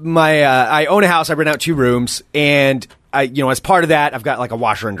how I own a house. I rent out 2 rooms, and as part of that, I've got like a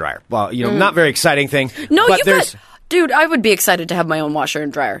washer and dryer. Well, not very exciting thing. No, but you there's. got... Dude, I would be excited to have my own washer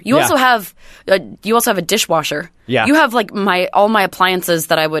and dryer. You Yeah. also have a dishwasher. Yeah. You have like all my appliances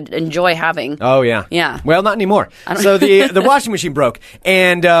that I would enjoy having. Oh yeah, Yeah. Well, not anymore. So the washing machine broke,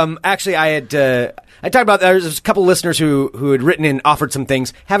 and actually, I talked about there's a couple listeners who had written and offered some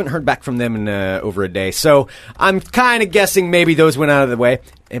things. Haven't heard back from them in over a day, so I'm kind of guessing maybe those went out of the way.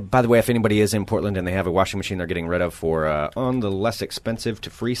 And by the way, if anybody is in Portland and they have a washing machine they're getting rid of for on the less expensive to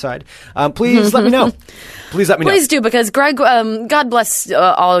free side, please let me know. Please let me know. Please do, because Greg, God bless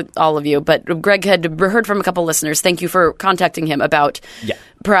all of you, but Greg had heard from a couple listeners. Thank you for contacting him about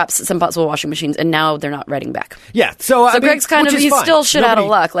perhaps some possible washing machines, and now they're not writing back. Yeah, so I mean, Greg's he's fine. still shit out of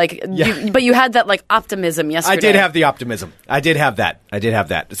luck. Yeah. But you had that like optimism yesterday. I did have the optimism. I did have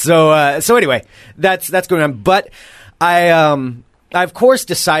that. So anyway, that's going on. But I of course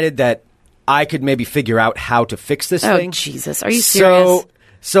decided that I could maybe figure out how to fix this thing. Oh Jesus, are you serious?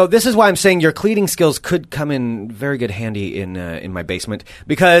 So this is why I'm saying your cleaning skills could come in very good handy in my basement,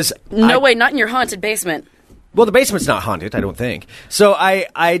 because not in your haunted basement. Well, the basement's not haunted, I don't think. So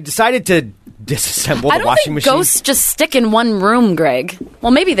I decided to disassemble the washing I don't think machine. Ghosts just stick in one room, Greg.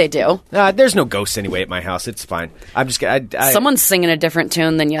 Well, maybe they do. There's no ghosts anyway at my house. It's fine. I'm just Someone's singing a different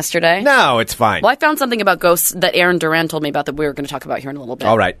tune than yesterday. No, it's fine. Well, I found something about ghosts that Aaron Duran told me about that we were going to talk about here in a little bit.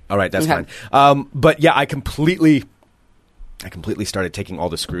 All right, that's Okay. fine. But yeah, I completely started taking all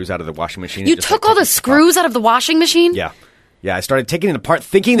the screws out of the washing machine. You took all the screws out of the washing machine? Yeah. I started taking it apart,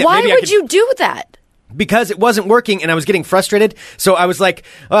 thinking that Why maybe would you do that? Because it wasn't working, and I was getting frustrated. So I was like,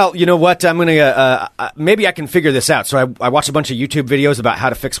 well, you know what? I'm going to maybe I can figure this out. So I watched a bunch of YouTube videos about how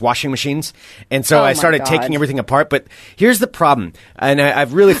to fix washing machines. And so I started taking everything apart. But here's the problem. And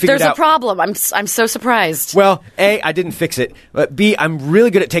I've really figured There's out... a problem. I'm so surprised. Well, A, I didn't fix it. But B, I'm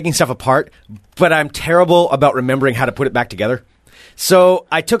really good at taking stuff apart, but I'm terrible about remembering how to put it back together. So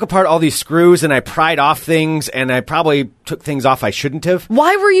I took apart all these screws, and I pried off things, and I probably took things off I shouldn't have.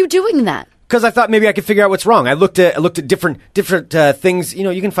 Why were you doing that? Because I thought maybe I could figure out what's wrong. I looked at different things.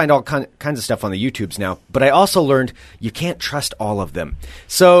 You can find all kinds of stuff on the YouTubes now. But I also learned you can't trust all of them.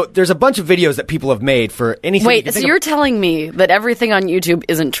 So there's a bunch of videos that people have made for anything. Wait, so you're telling me that everything on YouTube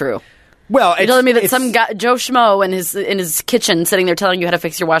isn't true? Well, you're telling me that some guy, Joe Schmo, in his kitchen, sitting there telling you how to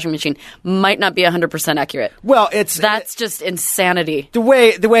fix your washing machine, might not be 100% accurate. Well, that's just insanity. The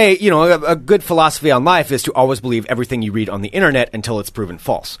way a good philosophy on life is to always believe everything you read on the internet until it's proven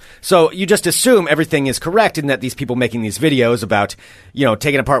false. So you just assume everything is correct, and that these people making these videos about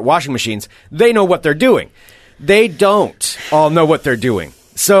taking apart washing machines, they know what they're doing. They don't all know what they're doing.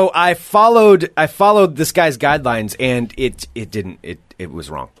 So I followed this guy's guidelines, and it was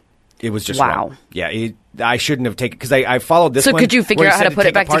wrong. It was just wrong. Yeah, I shouldn't have taken, because I followed this one. So could you figure out how to put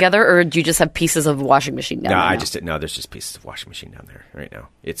it back apart together, or do you just have pieces of washing machine down there? No, I just didn't. No, there's just pieces of washing machine down there right now.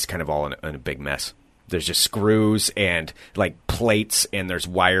 It's kind of all in a big mess. There's just screws and like plates, and there's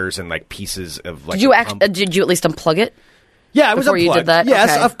wires and like pieces of like. Did you at least unplug it? Yeah, I was before unplugged. You did that.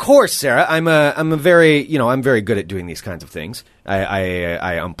 Yes, okay. Of course, Sarah. I'm very good at doing these kinds of things.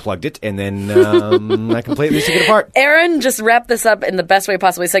 I unplugged it, and then I completely took it apart. Aaron just wrapped this up in the best way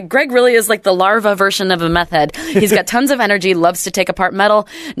possible. He said, Greg really is like the larva version of a meth head. He's got tons of energy, loves to take apart metal,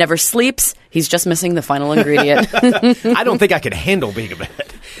 never sleeps. He's just missing the final ingredient. I don't think I could handle being a meth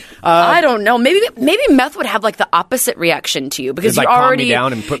head. I don't know. Maybe meth would have like the opposite reaction to you, because you already calm me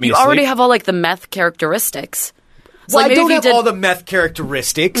down and put me to sleep? already have all like the meth characteristics. So well, I don't have all the meth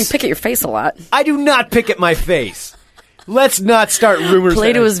characteristics. You pick at your face a lot. I do not pick at my face. Let's not start rumors.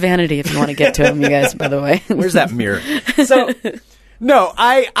 Play to his vanity if you want to get to him, you guys, by the way. Where's that mirror? So, no,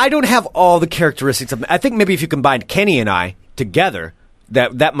 I don't have all the characteristics of... I think maybe if you combined Kenny and I together,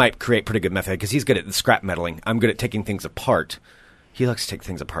 that might create pretty good method, because he's good at the scrap metaling. I'm good at taking things apart. He likes to take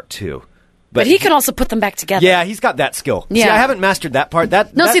things apart, too. But he can also put them back together. Yeah, he's got that skill. Yeah. See, I haven't mastered that part.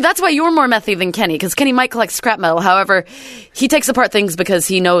 See, that's why you're more methy than Kenny, because Kenny might collect scrap metal. However, he takes apart things because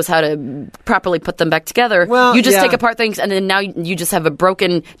he knows how to properly put them back together. Well, you just yeah. take apart things, and then now you just have a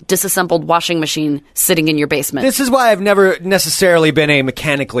broken, disassembled washing machine sitting in your basement. This is why I've never necessarily been a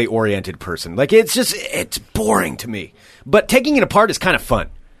mechanically oriented person. Like, it's boring to me. But taking it apart is kind of fun.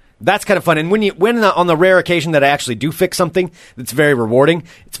 That's kind of fun. And when on the rare occasion that I actually do fix something that's very rewarding,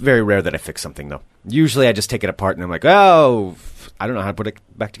 it's very rare that I fix something, though. Usually I just take it apart and I'm like, oh, I don't know how to put it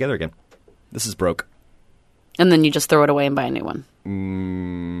back together again. This is broke. And then you just throw it away and buy a new one.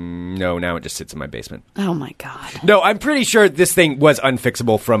 No, now it just sits in my basement. Oh, my God. No, I'm pretty sure this thing was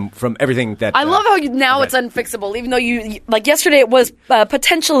unfixable from everything that... I love how now it's unfixable, even though like yesterday it was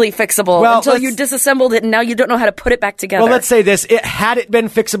potentially fixable until you disassembled it and now you don't know how to put it back together. Well, let's say this. Had it been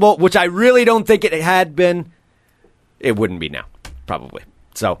fixable, which I really don't think it had been, it wouldn't be now, probably.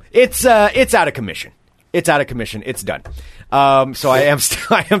 So it's out of commission. It's out of commission. It's done. So I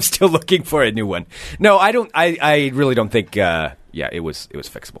am still looking for a new one. No, I don't. I really don't think. It was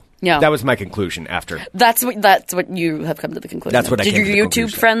fixable. Yeah, that was my conclusion after. That's what you have come to the conclusion. That's what I came to the Did your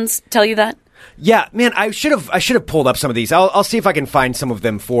YouTube friends tell you that? Yeah, man, I should have pulled up some of these. I'll see if I can find some of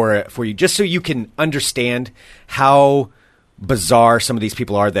them for you, just so you can understand how bizarre some of these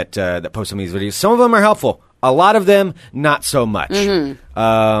people are that post some of these videos. Some of them are helpful. A lot of them, not so much.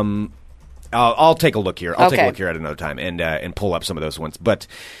 Mm-hmm. I'll take a look here. I'll take a look here at another time and pull up some of those ones. But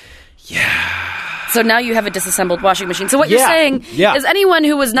yeah. So now you have a disassembled washing machine. So what you're saying is anyone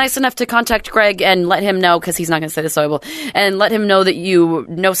who was nice enough to contact Greg and let him know, because he's not going to say this, so I will, and let him know that you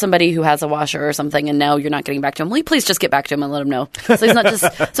know somebody who has a washer or something, and now you're not getting back to him. Will you please just get back to him and let him know? So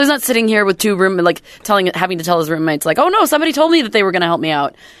he's not sitting here with two having to tell his roommates like, oh no, somebody told me that they were going to help me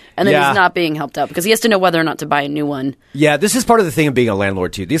out. And then he's not being helped out because he has to know whether or not to buy a new one. Yeah, this is part of the thing of being a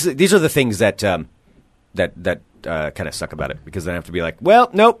landlord too. These are the things that kind of suck about it, because then I have to be like, well,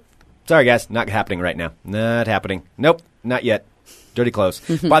 nope, sorry guys, not happening right now. Not happening. Nope, not yet. Dirty clothes.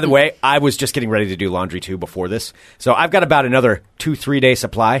 By the way, I was just getting ready to do laundry too before this, so I've got about another 2-3 day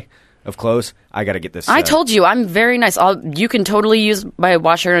supply of clothes. I got to get this. I told you, I'm very nice. You can totally use my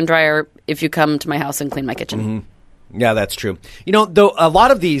washer and dryer if you come to my house and clean my kitchen. Mm-hmm. Yeah, that's true. You know, though, a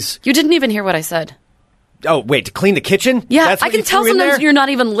lot of these... You didn't even hear what I said. Oh, wait, to clean the kitchen? Yeah, I can tell sometimes you're not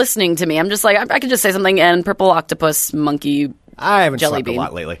even listening to me. I'm just like, I can just say something, and purple octopus, monkey, I haven't jelly slept bean. a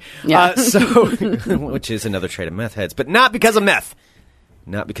lot lately. Yeah. Which is another trait of meth heads, but not because of meth.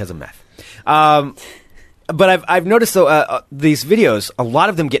 Not because of meth. But I've noticed, though, these videos, a lot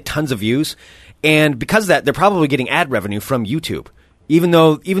of them get tons of views, and because of that, they're probably getting ad revenue from YouTube. Even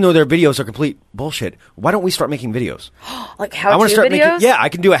though their videos are complete bullshit, why don't we start making videos? Like how-to videos? I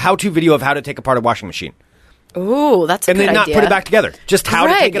can do a how-to video of how to take apart a washing machine. Ooh, that's a good idea. And then not put it back together. Just how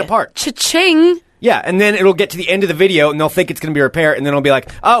to take it apart. Cha-ching! Yeah, and then it'll get to the end of the video, and they'll think it's going to be repaired, and then it'll be like,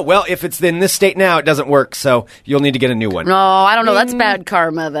 oh, well, if it's in this state now, it doesn't work, so you'll need to get a new one. No, I don't know. That's bad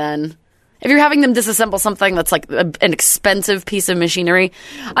karma, then. If you're having them disassemble something that's like an expensive piece of machinery,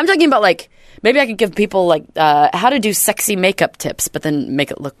 I'm talking about like... Maybe I could give people, like, how to do sexy makeup tips, but then make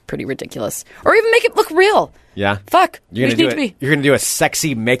it look pretty ridiculous. Or even make it look real. Yeah. Fuck. You're going to do a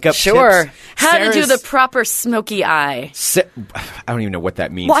sexy makeup Sure. tips? How to do the proper smoky eye. I don't even know what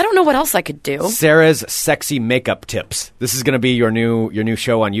that means. Well, I don't know what else I could do. Sarah's sexy makeup tips. This is going to be your new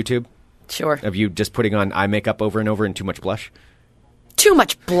show on YouTube? Sure. Of you just putting on eye makeup over and over and too much blush? Too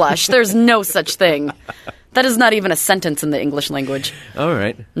much blush? There's no such thing. That is not even a sentence in the English language. All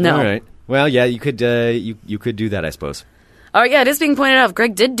right. No. All right. Well, yeah, you could you could do that, I suppose. Oh, yeah, it is being pointed out. If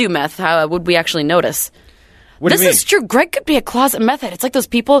Greg did do meth, how would we actually notice? What do you mean? This is true. Greg could be a closet meth head. It's like those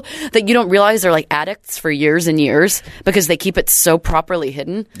people that you don't realize are like addicts for years and years because they keep it so properly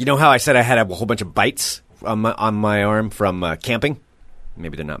hidden. You know how I said I had a whole bunch of bites on my arm from camping?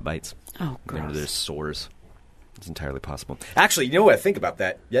 Maybe they're not bites. Oh, gross. Maybe they're sores. It's entirely possible. Actually, you know what I think about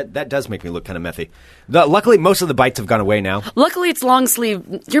that? Yeah, that does make me look kind of methy. Luckily, most of the bites have gone away now. Luckily, it's long sleeve.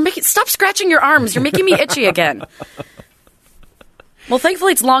 Stop scratching your arms. You're making me itchy again. Well,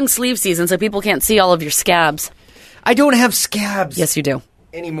 thankfully, it's long sleeve season, so people can't see all of your scabs. I don't have scabs. Yes, you do.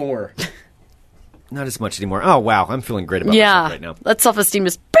 Anymore. Not as much anymore. Oh, wow. I'm feeling great about myself right now. That self-esteem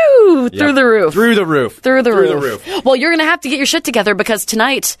is through the roof. Through the roof. Through the roof. Well, you're going to have to get your shit together because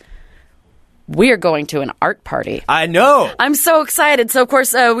tonight... We are going to an art party. I know. I'm so excited. So, of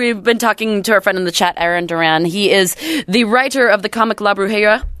course, we've been talking to our friend in the chat, Aaron Duran. He is the writer of the comic La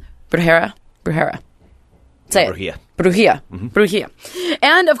Brujera. Brujera. Say it. Brujia. Mm-hmm. Brujia.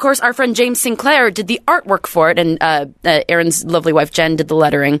 And, of course, our friend James Sinclair did the artwork for it, and Aaron's lovely wife, Jen, did the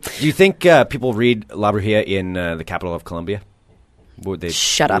lettering. Do you think people read La Brujia in the capital of Colombia? What would they,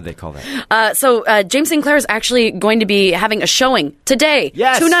 Shut up. What would they call that? So James Sinclair is actually going to be having a showing today,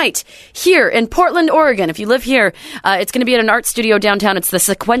 tonight, here in Portland, Oregon. If you live here, it's going to be at an art studio downtown. It's the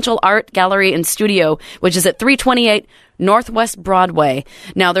Sequential Art Gallery and Studio, which is at 328 Northwest Broadway.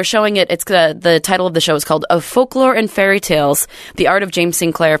 Now, they're showing it. It's the title of the show is called Of Folklore and Fairy Tales, the Art of James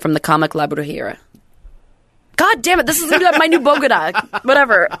Sinclair from the comic La Brujera. God damn it, this is my new Bogota.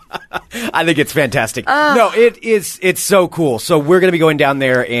 Whatever. I think it's fantastic. No, it's so cool. So we're going to be going down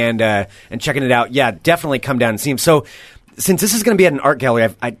there and checking it out. Yeah, definitely come down and see him. So since this is going to be at an art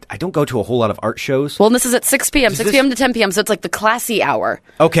gallery, I don't go to a whole lot of art shows. Well, and this is at 6 p.m., 6 p.m. to 10 p.m., so it's like the classy hour.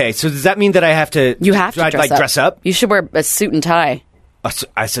 Okay, so does that mean that I have to... You have to dress up? You should wear a suit and tie.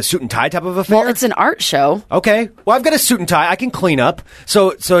 It's a suit and tie type of affair? Well, it's an art show. Okay. Well, I've got a suit and tie. I can clean up.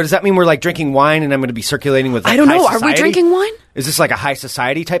 So does that mean we're like drinking wine and I'm going to be circulating with I don't know. high society? Are we drinking wine? Is this like a high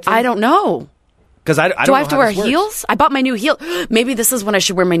society type thing? I don't know. Because I don't Do know I have to how wear this works. heels? I bought my new heel. Maybe this is when I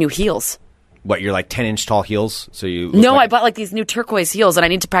should wear my new heels. What, you're like 10-inch tall heels? So you No, I bought like these new turquoise heels, and I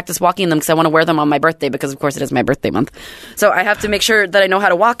need to practice walking in them because I want to wear them on my birthday because, of course, it is my birthday month. So I have to make sure that I know how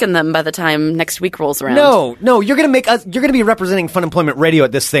to walk in them by the time next week rolls around. No, you're going to be representing Funemployment Radio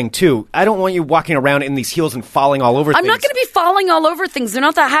at this thing, too. I don't want you walking around in these heels and falling all over things. I'm not going to be falling all over things. They're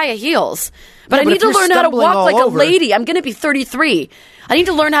not that high of heels. But I but need if to you're learn how to stumbling walk all like over- a lady. I'm going to be 33. I need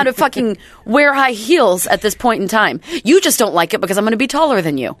to learn how to fucking wear high heels at this point in time. You just don't like it because I'm going to be taller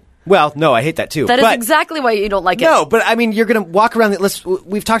than you. Well, no, I hate that, too. That is exactly why you don't like it. No, but I mean, you're going to walk around...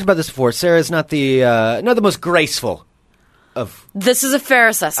 We've talked about this before. Sarah's not the most graceful of... This is a fair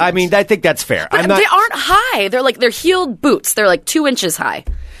assessment. I mean, I think that's fair. But they aren't high. They're heeled boots. They're like 2 inches high.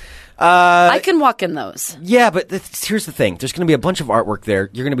 I can walk in those. Yeah, but here's the thing. There's going to be a bunch of artwork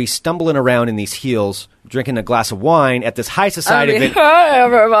there. You're going to be stumbling around in these heels, drinking a glass of wine at this high society event Hi,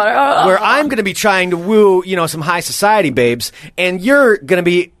 everybody. where I'm going to be trying to woo, some high society babes, and you're going to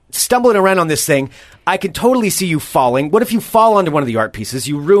be stumbling around on this thing. I can totally see you falling. What if you fall onto one of the art pieces?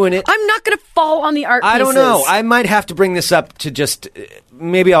 You ruin it. I'm not going to fall on the art pieces. I don't know. I might have to bring this up to just...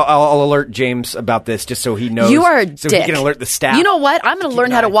 Maybe I'll alert James about this just so he knows. You are a so dick. he can alert the staff. You know what? I'm going to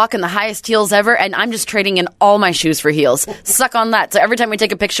learn how to walk in the highest heels ever, and I'm just trading in all my shoes for heels. Suck on that. So every time we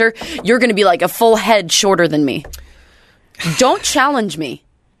take a picture, you're going to be like a full head shorter than me. Don't challenge me.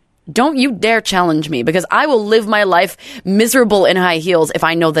 Don't you dare challenge me, because I will live my life miserable in high heels if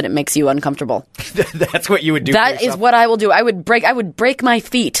I know that it makes you uncomfortable. That's what you would do. That is what I will do. I would break my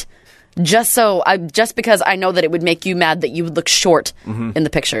feet just because I know that it would make you mad that you would look short in the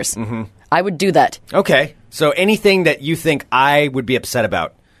pictures. Mm-hmm. I would do that. Okay. So anything that you think I would be upset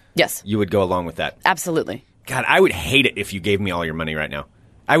about, yes, you would go along with that. Absolutely. God, I would hate it if you gave me all your money right now.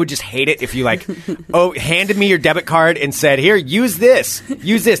 I would just hate it if you handed me your debit card and said, "Here, use this.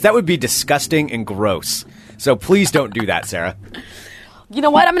 Use this." That would be disgusting and gross. So please don't do that, Sarah. You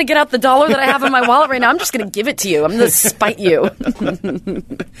know what? I'm going to get out the dollar that I have in my wallet right now. I'm just going to give it to you. I'm going to spite you.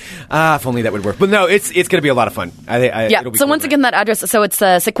 If only that would work. But no, it's going to be a lot of fun. Yeah. So once again, that address. So it's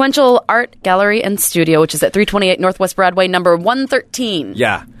the Sequential Art Gallery and Studio, which is at 328 Northwest Broadway, number 113.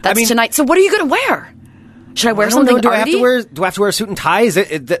 Yeah. That's tonight. So what are you going to wear? Should I wear something do I arty? have to wear a suit and tie? Is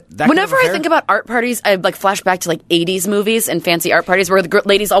it that Whenever kind of I think about art parties, I flash back to 80s movies and fancy art parties where the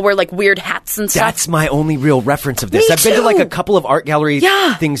ladies all wear weird hats and stuff. That's my only real reference of this. Me I've been to a couple of art gallery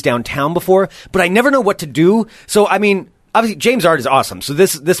things downtown before, but I never know what to do. So I mean, obviously James' art is awesome. So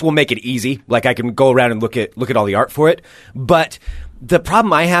this will make it easy. I can go around and look at all the art for it. But the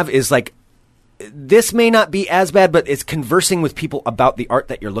problem I have is this may not be as bad, but it's conversing with people about the art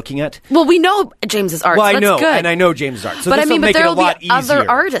that you're looking at. Well, we know James's art. Well, so I know, that's good. and I know James's art. So but this will make it a there'll lot be easier. other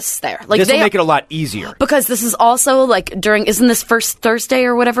artists there. This will make it a lot easier. Because this is also isn't this first Thursday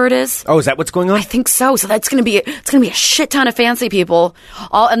or whatever it is? Oh, is that what's going on? I think so. So that's going to be a shit ton of fancy people,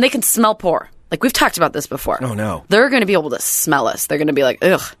 and they can smell poor. We've talked about this before. Oh no, they're going to be able to smell us. They're going to be like,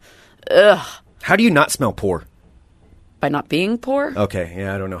 ugh. How do you not smell poor? By not being poor? Okay,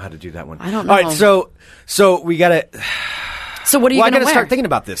 yeah, I don't know how to do that one. I don't know. All right, so we gotta. So what are you going to wear? I gotta start thinking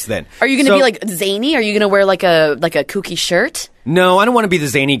about this then. Are you going to be zany? Are you going to wear a kooky shirt? No, I don't want to be the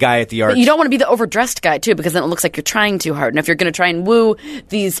zany guy at the art. But you don't want to be the overdressed guy too, because then it looks like you're trying too hard. And if you're going to try and woo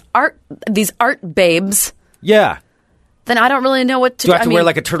these art babes, yeah, then I don't really know what to do. Do I have to wear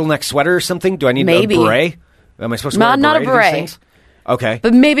a turtleneck sweater or something? Do I need maybe. a beret? Am I supposed to wear a beret? Not a beret. Things? Okay.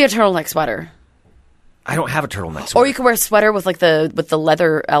 But maybe a turtleneck sweater. I don't have a turtleneck sweater. Or you could wear a sweater with the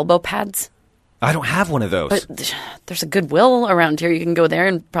leather elbow pads. I don't have one of those. But there's a Goodwill around here. You can go there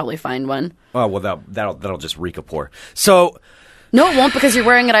and probably find one. Oh, well, that'll just reek a pour. So... No, it won't, because you're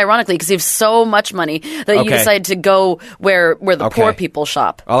wearing it ironically, because you have so much money that you decide to go where the poor people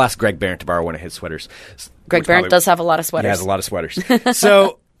shop. I'll ask Greg Behrendt to borrow one of his sweaters. Greg Behrendt does have a lot of sweaters. He has a lot of sweaters.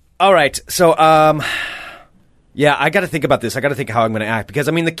 So, all right. So, yeah, I got to think about this. I got to think how I'm going to act, because,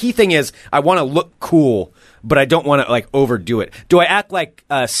 I mean, the key thing is I want to look cool, but I don't want to, like, overdo it. Do I act like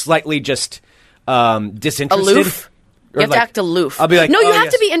slightly just disinterested? Aloof? You have to act aloof. I'll be like, no, you have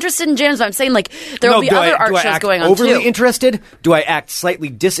to be interested in jams. I'm saying, like, there will be other art shows going on, too. Do I act overly interested? Do I act slightly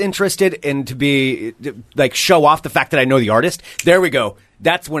disinterested and to be, like, show off the fact that I know the artist? There we go.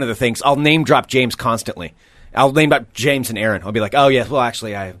 That's one of the things. I'll name drop James constantly. I'll name drop James and Aaron. I'll be like, oh, yes, well,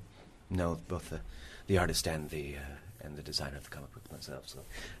 actually, I know both the artist and the designer of the comic book myself, so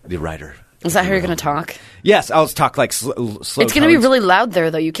the writer. Is that how you're going to talk? Yes, I'll talk like slow. It's going to be really loud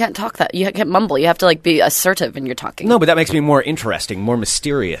there, though. You can't talk that. You can't mumble. You have to like be assertive in your talking. No, but that makes me more interesting, more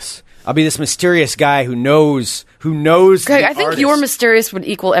mysterious. I'll be this mysterious guy who knows. Greg, I think artist. your mysterious would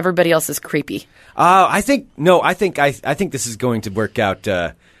equal everybody else's creepy. I think this is going to work out.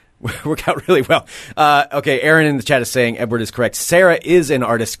 Work out really well. Okay, Aaron in the chat is saying Edward is correct. Sarah is an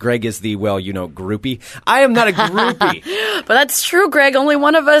artist. Greg is the, groupie. I am not a groupie. But that's true, Greg. Only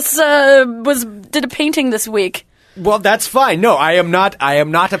one of us did a painting this week. Well, that's fine. No, I am not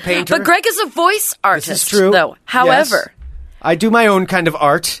a painter. But Greg is a voice artist, this is true. though. However. Yes. I do my own kind of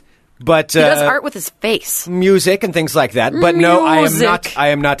art. But, he does art with his face, music and things like that. But no, I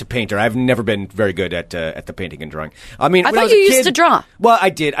am not a painter. I've never been very good at the painting and drawing. I mean, I thought you used to draw. Well, I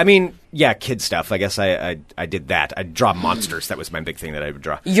did. I mean, yeah, kid stuff. I guess I did that. I draw monsters. That was my big thing that I would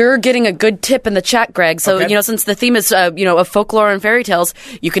draw. You're getting a good tip in the chat, Greg. So since the theme is of folklore and fairy tales,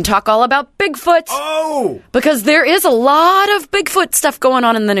 you can talk all about Bigfoot. Oh, because there is a lot of Bigfoot stuff going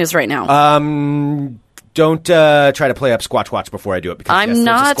on in the news right now. Don't try to play up Squatch Watch before I do it. Because I'm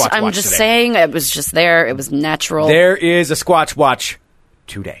not. I'm just saying it was just there. It was natural. There is a Squatch Watch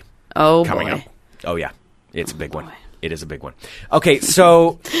today. Oh, coming boy. up. Oh, yeah. It's a big one. It is a big one. Okay,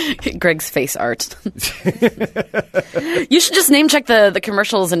 so... Greg's face art. You should just name check the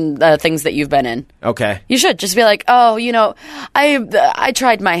commercials and things that you've been in. Okay. You should. Just be like, oh, I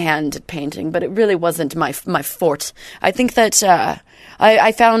tried my hand at painting, but it really wasn't my forte. I think that...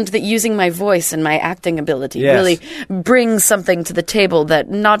 I found that using my voice and my acting ability really brings something to the table that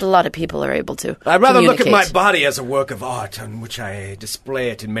not a lot of people are able to. I'd rather look at my body as a work of art on which I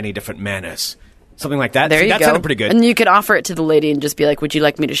display it in many different manners. Something like that. There you go. That sounded pretty good. And you could offer it to the lady and just be like, would you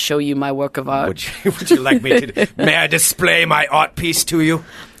like me to show you my work of art? Would you like me to... May I display my art piece to you?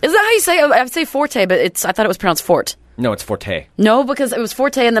 Is that how you say it? I would say forte, but I thought it was pronounced fort. No, it's forte. No, because it was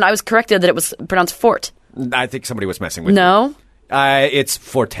forte, and then I was corrected that it was pronounced fort. I think somebody was messing with me. It's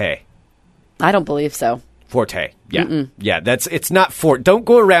forte. I don't believe so. Forte. Yeah. Mm-mm. Yeah, it's not fort. Don't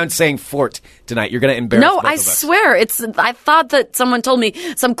go around saying fort tonight. You're going to embarrass both of us. No, I swear. I thought that someone told me,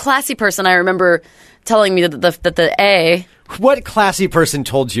 some classy person I remember telling me that the A. What classy person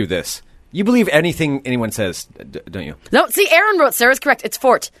told you this? You believe anything anyone says, don't you? No, see, Aaron wrote, Sarah's correct. It's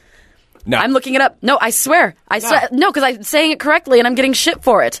fort. No. I'm looking it up. No, I swear. No, because I'm saying it correctly and I'm getting shit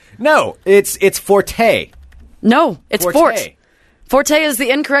for it. No, it's forte. No, it's forte. fort. Forte is the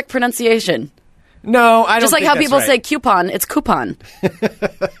incorrect pronunciation. No, I don't Just like think how that's people right. say coupon, it's coupon.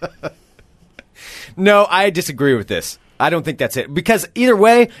 No, I disagree with this. I don't think that's it. Because either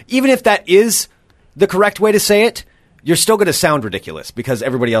way, even if that is the correct way to say it, you're still going to sound ridiculous because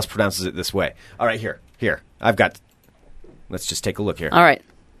everybody else pronounces it this way. All right, here. I've got... Let's just take a look here. All right.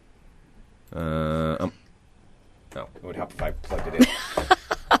 Oh, it would help if I plugged it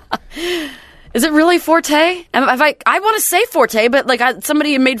in. Is it really forte? I want to say forte, but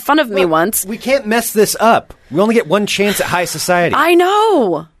somebody made fun of me once. We can't mess this up. We only get one chance at high society. I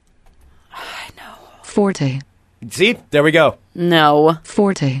know. Forte. See? There we go. No.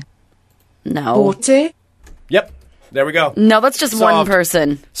 Forte. No. Forte? Yep. There we go. No, that's just one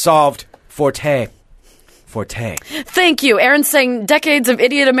person. Solved. Forte. Thank you. Aaron's saying decades of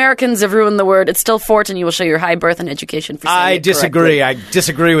idiot Americans have ruined the word. It's still fort, and you will show your high birth and education for saying I it disagree. correctly. I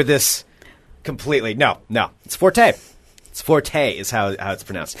disagree with this completely. No. It's forte. It's forte is how it's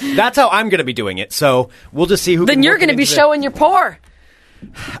pronounced. That's how I'm going to be doing it. So we'll just see who. Then you're going to be showing your pour.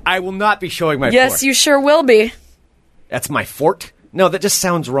 I will not be showing my. Yes, you sure will be. That's my fort. No, that just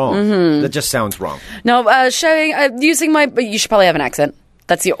sounds wrong. Mm-hmm. That just sounds wrong. No, showing using my. You should probably have an accent.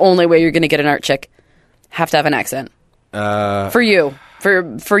 That's the only way you're going to get an art chick. Have to have an accent. For you,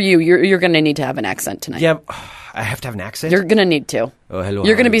 you're going to need to have an accent tonight. Yeah, I have to have an accent? You're going to need to. Oh, hello.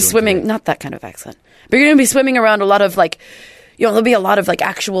 You're how going to are be you doing swimming, today? not that kind of accent, but you're going to be swimming around a lot of like, there'll be a lot of like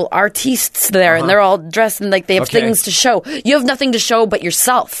actual artistes there, and they're all dressed and like they have things to show. You have nothing to show but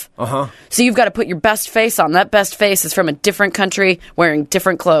yourself. So you've got to put your best face on. That best face is from a different country, wearing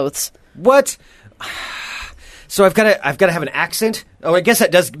different clothes. What? So I've got to have an accent? Oh, I guess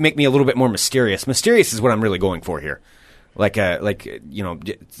that does make me a little bit more mysterious. Mysterious is what I'm really going for here. What's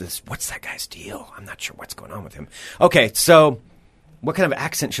that guy's deal? I'm not sure what's going on with him. Okay, so what kind of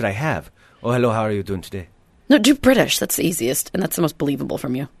accent should I have? Oh, hello, how are you doing today? No, do British. That's the easiest, and that's the most believable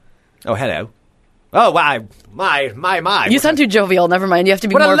from you. Oh, hello. Oh, why, my. You sound too jovial. Never mind. You have to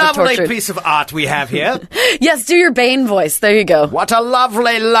be What more a lovely tortured. piece of art we have here. Yes, do your Bane voice. There you go. What a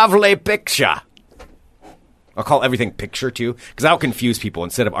lovely, lovely picture. I'll call everything picture, too, because that'll confuse people.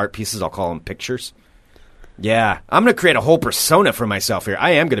 Instead of art pieces, I'll call them pictures. Yeah, I'm going to create a whole persona for myself here.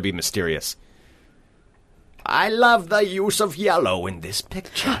 I am going to be mysterious. I love the use of yellow in this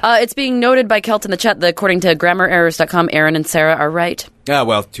picture. It's being noted by Kelt in the chat that according to grammarerrors.com, Aaron and Sarah are right. Ah,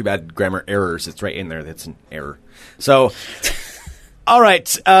 well, too bad grammar errors. It's right in there. That's an error. So, all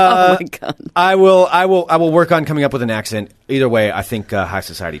right. Oh my God. I will work on coming up with an accent. Either way, I think high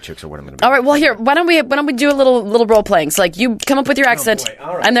society chicks are what I'm going to be. All right. Well, here, why don't we do a little role playing? So, like, you come up with your accent, boy.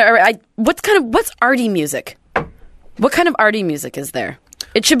 All right. and what's arty music? What kind of arty music is there?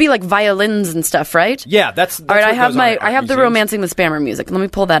 It should be like violins and stuff, right? Yeah, that's all right. what goes on at I have the museums. romancing the spammer music. Let me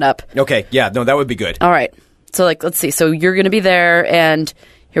pull that up. Okay. Yeah. No, that would be good. All right. So, like, let's see. So you're going to be there, and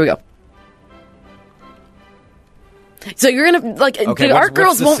here we go. So you're gonna the art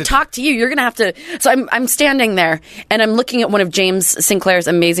girls won't talk to you. You're gonna have to. So I'm standing there and I'm looking at one of James Sinclair's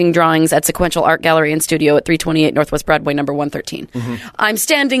amazing drawings at Sequential Art Gallery and Studio at 328 Northwest Broadway, number 113. I'm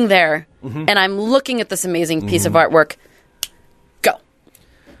standing there and I'm looking at this amazing piece of artwork. Go.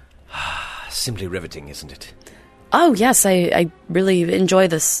 Simply riveting, isn't it? Oh yes, I really enjoy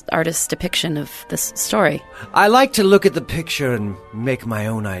this artist's depiction of this story. I like to look at the picture and make my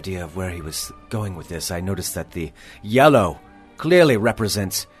own idea of where he was going with this. I noticed that the yellow clearly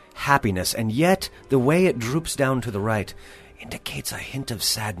represents happiness, and yet the way it droops down to the right indicates a hint of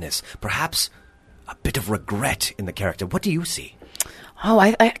sadness, perhaps a bit of regret in the character. What do you see? Oh,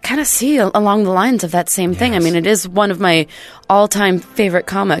 I kind of see along the lines of that same thing. I mean, it is one of my all-time favorite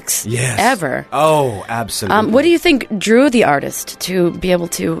comics ever. Oh, absolutely. What do you think drew the artist to be able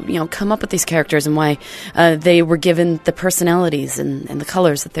to, come up with these characters and why they were given the personalities and the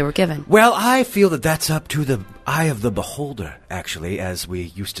colors that they were given? Well, I feel that that's up to the eye of the beholder, actually, as we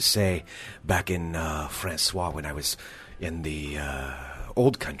used to say back in Francois when I was in the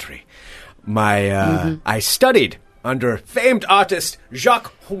old country. I studied under famed artist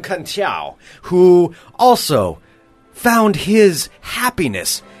Jacques Huncantiao, who also found his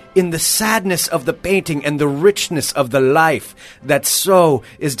happiness in the sadness of the painting and the richness of the life that so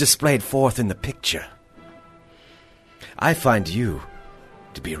is displayed forth in the picture. I find you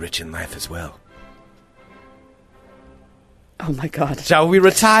to be rich in life as well. Oh my God! Shall we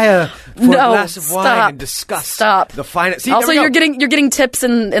retire for a glass of wine and discuss the finest? Also, you're getting tips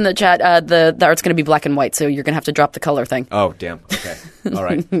in the chat. The art's going to be black and white, so you're going to have to drop the color thing. Oh damn! Okay, all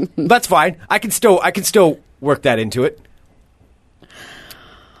right, that's fine. I can still work that into it.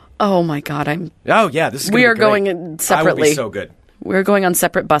 Oh my God! Oh yeah, this is. We are be great. going separately. I will be so good. We're going on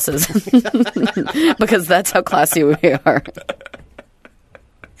separate buses because that's how classy we are.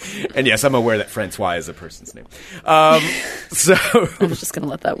 And yes, I'm aware that Francois is a person's name. So I'm just going to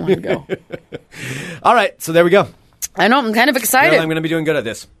let that one go. All right, so there we go. I know, I'm kind of excited. I'm going to be doing good at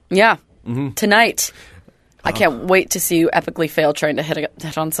this. Yeah. Tonight. I can't wait to see you epically fail trying to hit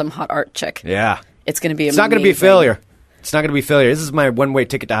on some hot art chick. Yeah. It's going to be amazing. It's not going to be a failure. It's not going to be a failure. This is my one-way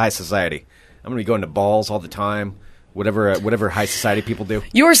ticket to high society. I'm going to be going to balls all the time. Whatever high society people do.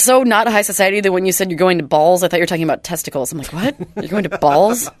 You were so not high society that when you said you're going to balls, I thought you were talking about testicles. I'm like, what? You're going to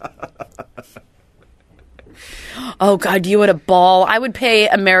balls? Oh, God, you at a ball. I would pay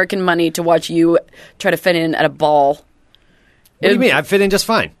American money to watch you try to fit in at a ball. What do you mean? I fit in just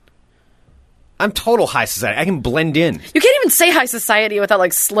fine. I'm total high society. I can blend in. You can't even say high society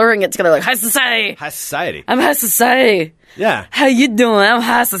without, slurring it together, like, high society. High society. I'm high society. Yeah. How you doing? I'm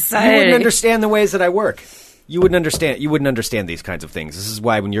high society. You wouldn't understand the ways that I work. You wouldn't understand these kinds of things. This is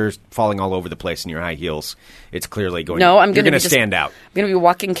why when you're falling all over the place in your high heels, it's clearly going. No, I'm going to stand out. I'm going to be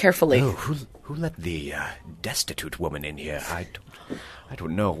walking carefully. Oh, who let the destitute woman in here? I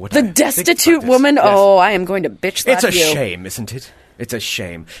don't know what the destitute woman. Yes. Oh, I am going to bitch slap you. It's a you. shame, isn't it? It's a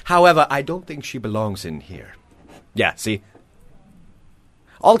shame. However, I don't think she belongs in here. Yeah, see,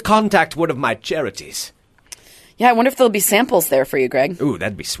 I'll contact one of my charities. Yeah, I wonder if there'll be samples there for you, Greg. Ooh,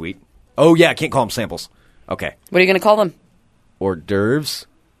 that'd be sweet. Oh yeah, I can't call them samples. Okay. What are you going to call them? Hors d'oeuvres.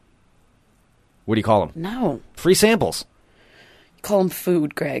 What do you call them? No. Free samples. Call them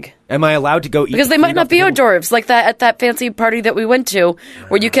food, Greg. Am I allowed to go eat? Because they might not be hors d'oeuvres, like that at that fancy party that we went to,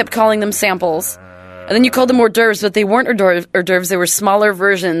 where you kept calling them samples. And then you called them hors d'oeuvres, but they weren't hors d'oeuvres. They were smaller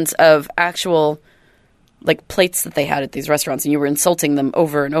versions of actual, like, plates that they had at these restaurants, and you were insulting them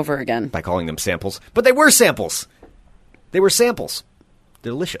over and over again. By calling them samples. But they were samples. They were samples.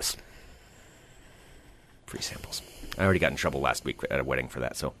 Delicious. Free samples. I already got in trouble last week at a wedding for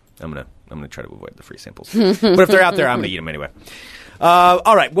that, so I'm gonna try to avoid the free samples. But if they're out there, I'm gonna eat them anyway.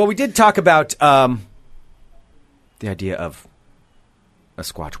 All right. Well, we did talk about the idea of a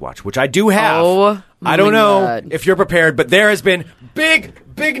Squatch watch, which I do have. Oh, I don't know God. if you're prepared, but there has been big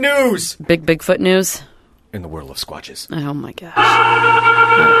news Big Bigfoot news? in the world of Squatches. Oh, my gosh.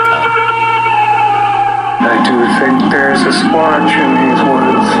 I do think there's a Squatch in these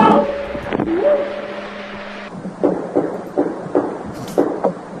woods.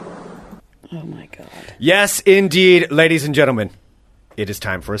 Oh, my God. Yes, indeed, ladies and gentlemen, it is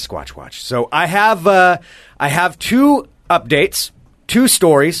time for a Squatch watch. So I have two updates, two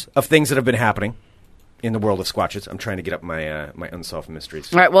stories of things that have been happening in the world of Squatches. I'm trying to get up my my unsolved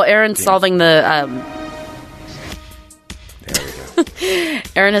mysteries. All right, well, Aaron's solving the... There we go.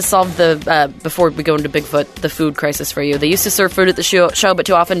 Aaron has solved the, before we go into Bigfoot, the food crisis for you. They used to serve food at the show, but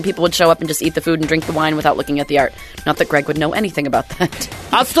too often people would show up and just eat the food and drink the wine without looking at the art. Not that Greg would know anything about that.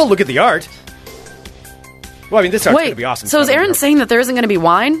 I'll still look at the art. Well, I mean, this art's going to be awesome. So is Aaron saying that there isn't going to be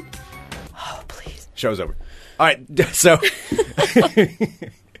wine? Oh, please. Show's over. All right, so...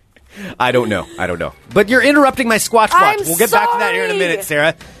 I don't know. But you're interrupting my Squatch watch. We'll get back to that here in a minute,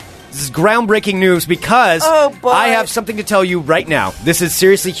 Sarah. This is groundbreaking news because I have something to tell you right now. This is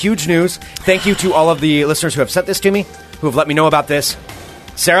seriously huge news. Thank you to all of the listeners who have sent this to me, who have let me know about this.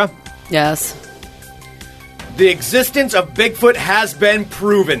 Sarah? Yes. The existence of Bigfoot has been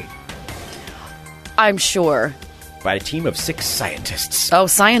proven I'm sure. by a team of 6 scientists. Oh,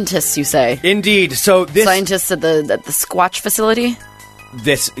 scientists, you say? Indeed. So this... Scientists at the Squatch facility?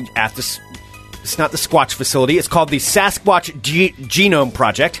 It's not the Squatch facility. It's called the Sasquatch Genome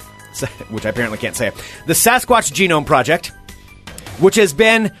Project, which I apparently can't say. The Sasquatch Genome Project, which has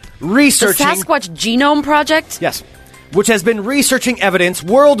been researching... The Sasquatch Genome Project? Yes. Which has been researching evidence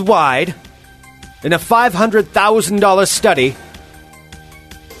worldwide in a $500,000 study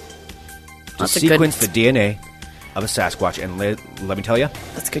to sequence the DNA of a Sasquatch. And let me tell you...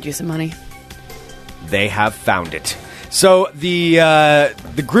 That's good use of money. They have found it. So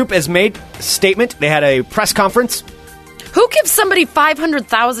the group has made a statement. They had a press conference. Who gives somebody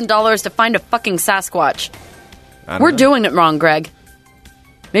 $500,000 to find a fucking Sasquatch? We're know. doing it wrong, Greg.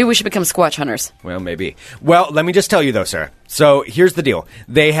 Maybe we should become Squatch hunters. Well, maybe. Well, let me just tell you, though, Sarah. So here's the deal.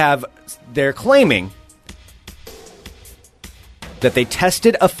 They're claiming that they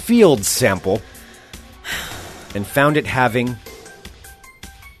tested a field sample and found it having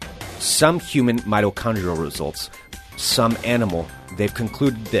some human mitochondrial results, some animal. They've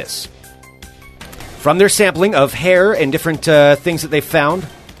concluded this. From their sampling of hair and different things that they found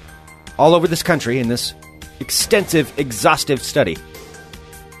all over this country in this extensive, exhaustive study,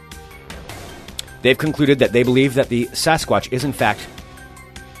 they've concluded that they believe that the Sasquatch is, in fact,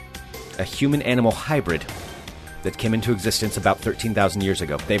 a human-animal hybrid that came into existence about 13,000 years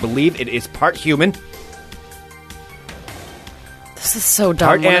ago. They believe it is part human. This is so dumb.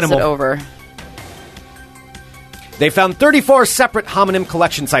 Part When animal. is it over? They found 34 separate hominin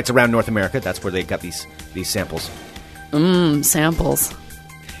collection sites around North America. That's where they got these samples. Samples.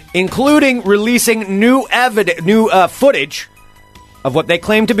 Including releasing new footage of what they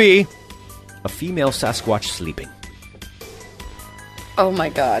claim to be a female Sasquatch sleeping. Oh my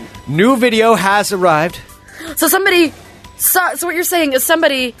God. New video has arrived. So somebody saw... So what you're saying is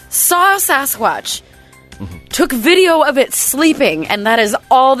somebody saw a Sasquatch, took video of it sleeping, and that is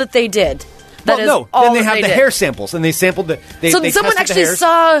all that they did. That is no. all Then they that have the did. hair samples, and they sampled the. They Someone tested actually the hairs.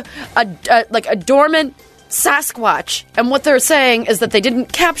 saw a dormant Sasquatch, and what they're saying is that they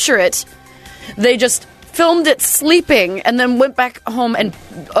didn't capture it. They just filmed it sleeping, and then went back home and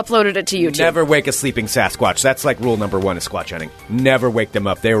uploaded it to YouTube. Never wake a sleeping Sasquatch. That's like rule number 1 of Squatch hunting. Never wake them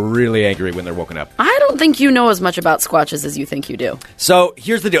up. They're really angry when they're woken up. I don't think you know as much about Squatches as you think you do. So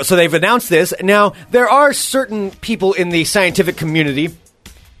here's the deal. So they've announced this. Now, there are certain people in the scientific community,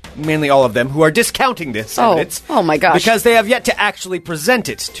 mainly all of them, who are discounting this evidence. Oh my gosh. Because they have yet to actually present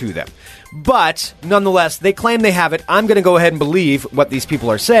it to them. But, nonetheless, they claim they have it. I'm going to go ahead and believe what these people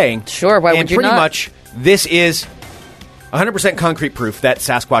are saying. Sure, why would you And pretty not? much, this is 100% concrete proof that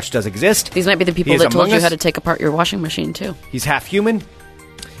Sasquatch does exist. These might be the people He is that told among you us. how to take apart your washing machine, too. He's half human.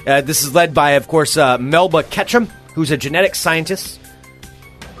 This is led by, of course, Melba Ketchum, who's a genetics scientist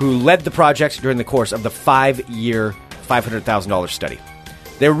who led the project during the course of the 5-year, $500,000 study.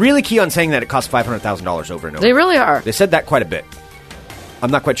 They're really key on saying that it cost $500,000 over and over. They really are. They said that quite a bit. I'm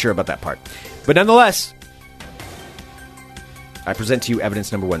not quite sure about that part. But nonetheless, I present to you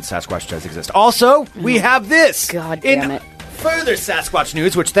evidence number 1, Sasquatch does exist. Also, we have this. God damn it. Further Sasquatch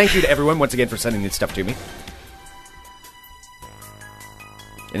news, which thank you to everyone once again for sending this stuff to me.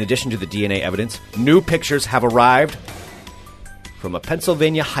 In addition to the DNA evidence, new pictures have arrived from a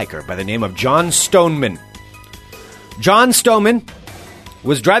Pennsylvania hiker by the name of John Stoneman. John Stoneman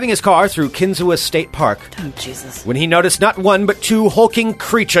was driving his car through Kinzua State Park when he noticed not one but 2 hulking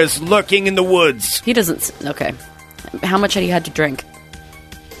creatures lurking in the woods. He doesn't... Okay. How much had he had to drink?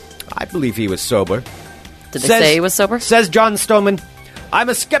 I believe he was sober. Did they say he was sober? Says John Stoneman, I'm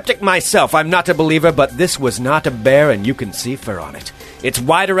a skeptic myself. I'm not a believer, but this was not a bear, and you can see fur on it. It's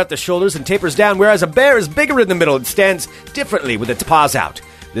wider at the shoulders and tapers down, whereas a bear is bigger in the middle and stands differently with its paws out.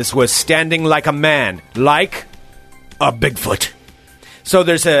 This was standing like a man, like a Bigfoot. So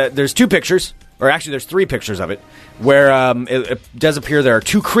there's 2 pictures, or actually there's 3 pictures of it, where it does appear there are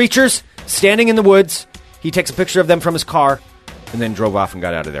 2 creatures standing in the woods. He takes a picture of them from his car and then drove off and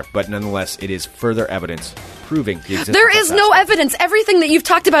got out of there. But nonetheless, it is further evidence proving the existence There of is no evidence. Everything that you've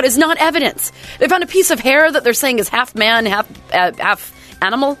talked about is not evidence. They found a piece of hair that they're saying is half man, half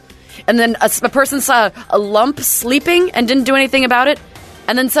animal. And then a person saw a lump sleeping and didn't do anything about it.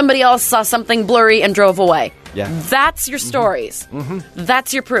 And then somebody else saw something blurry and drove away. Yeah. That's your stories.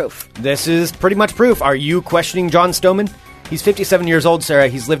 That's your proof. This is pretty much proof. Are you questioning John Stoneman? He's 57 years old, Sarah.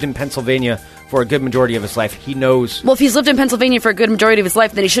 He's lived in Pennsylvania for a good majority of his life. He knows... Well, if he's lived in Pennsylvania for a good majority of his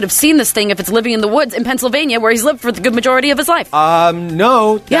life, then he should have seen this thing if it's living in the woods in Pennsylvania where he's lived for the good majority of his life.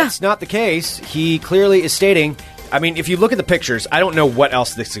 No, that's not the case. He clearly is stating... I mean, if you look at the pictures, I don't know what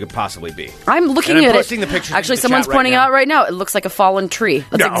else this could possibly be. I'm looking at posting it. The pictures Actually, the someone's pointing out right now, it looks like a fallen tree.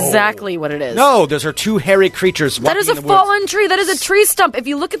 That's exactly what it is. No, those are 2 hairy creatures walking That is a in the fallen woods. tree. That is a tree stump. If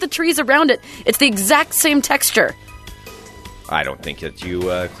you look at the trees around it, it's the exact same texture. I don't think that you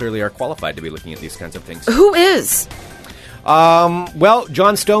clearly are qualified to be looking at these kinds of things. Who is? Well,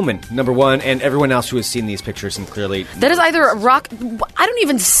 John Stoneman, number 1, and everyone else who has seen these pictures and clearly... That is either a rock... I don't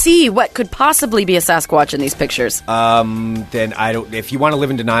even see what could possibly be a Sasquatch in these pictures. Then I don't... If you want to live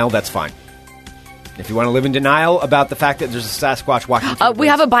in denial, that's fine. If you want to live in denial about the fact that there's a Sasquatch walking through the we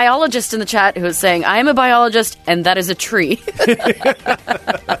woods. have a biologist in the chat who is saying, I am a biologist, and that is a tree.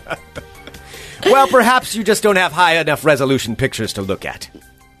 Well, perhaps you just don't have high enough resolution pictures to look at.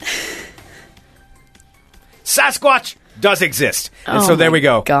 Sasquatch does exist. And so there we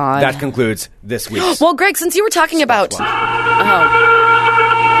go. God. That concludes this week's... Well, Greg, since you were talking about... I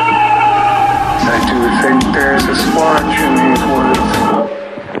do think there's a squatch in these woods.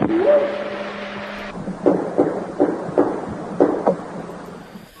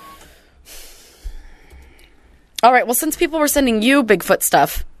 All right, well, since people were sending you Bigfoot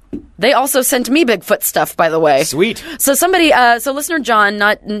stuff, they also sent me Bigfoot stuff, by the way. Sweet. So somebody, so listener John,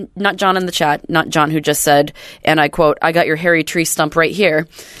 not John in the chat, not John who just said, and I quote, I got your hairy tree stump right here.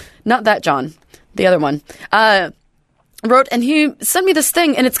 Not that John, the other one. Wrote, and he sent me this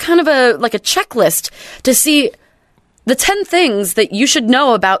thing, and it's kind of like a checklist to see the 10 things that you should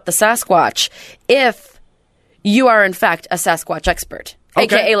know about the Sasquatch if you are, in fact, a Sasquatch expert.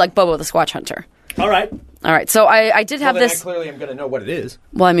 Okay. AKA like Bobo the Squatch Hunter. All right. All right, so I did have this... I clearly am going to know what it is.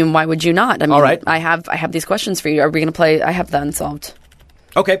 Well, I mean, why would you not? I mean, all right. I have these questions for you. Are we going to play... I have that unsolved.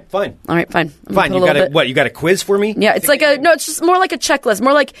 Okay, fine. All right, fine. Fine, you got a... What, you got a quiz for me? Yeah, it's like a... No, it's just more like a checklist.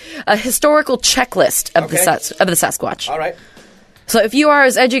 More like a historical checklist of the Sasquatch. All right. So if you are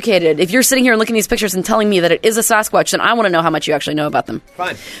as educated, if you're sitting here and looking at these pictures and telling me that it is a Sasquatch, then I want to know how much you actually know about them.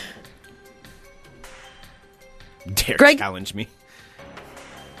 Fine. Dare Greg? challenge me.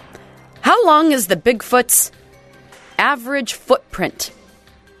 How long is the Bigfoot's average footprint?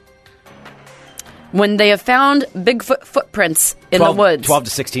 When they have found Bigfoot footprints in the woods. 12 to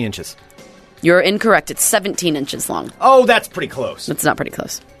 16 inches. You're incorrect. It's 17 inches long. Oh, that's pretty close. That's not pretty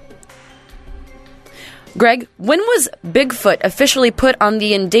close. Greg, when was Bigfoot officially put on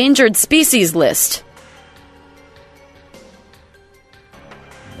the endangered species list?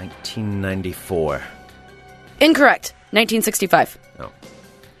 1994. Incorrect. 1965. Oh.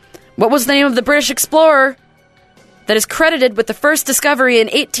 What was the name of the British explorer that is credited with the first discovery in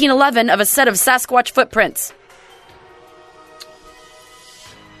 1811 of a set of Sasquatch footprints?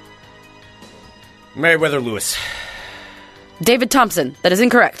 Meriwether Lewis. David Thompson. That is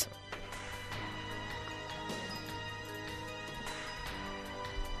incorrect.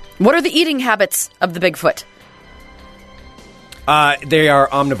 What are the eating habits of the Bigfoot? They are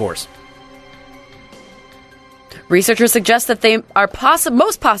omnivores. Researchers suggest that they are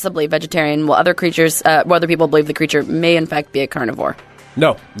most possibly vegetarian, while other people believe the creature may in fact be a carnivore.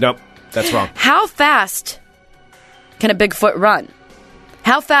 No, that's wrong. How fast can a Bigfoot run?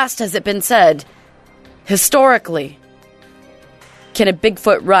 How fast has it been said, historically, can a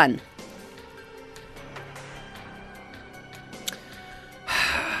Bigfoot run?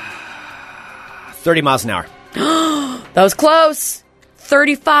 $30 miles an hour. That was close.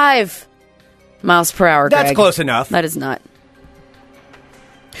 35 miles per hour, Greg. That's close enough. That is not.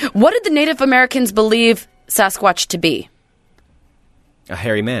 What did the Native Americans believe Sasquatch to be? A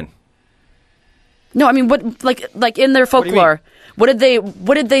hairy man. No, I mean, what like in their folklore, what did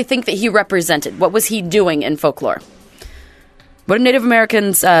they think that he represented? What was he doing in folklore? What did Native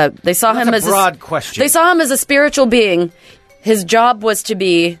Americans they saw him as a broad question. They saw him as a spiritual being. His job was to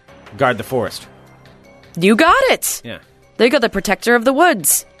be guard the forest. You got it. Yeah. There you go, the protector of the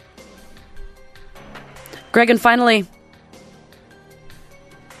woods. Greg, and finally,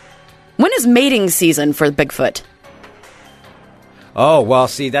 when is mating season for Bigfoot? Oh, well,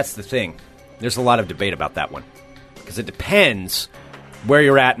 see, that's the thing. There's a lot of debate about that one. Because it depends where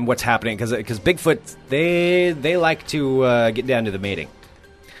you're at and what's happening. Because Bigfoot, they like to get down to the mating.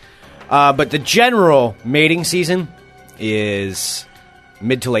 But the general mating season is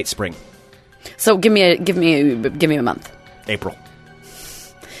mid to late spring. So give me a month. April.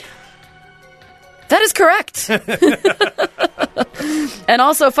 That is correct. And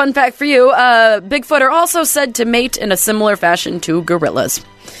also, fun fact for you, Bigfoot are also said to mate in a similar fashion to gorillas.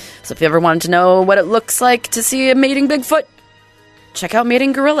 So if you ever wanted to know what it looks like to see a mating Bigfoot, check out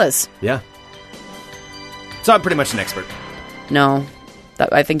mating gorillas. Yeah. So I'm pretty much an expert. No.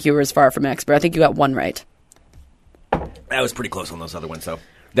 I think you were as far from an expert. I think you got one right. That was pretty close on those other ones, though.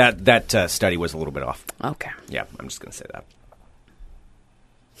 That study was a little bit off. Okay. Yeah, I'm just going to say that.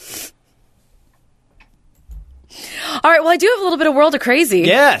 All right, well, I do have a little bit of World of Crazy.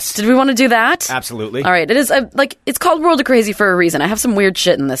 Yes. Did we want to do that? Absolutely. All right, it is it's called World of Crazy for a reason. I have some weird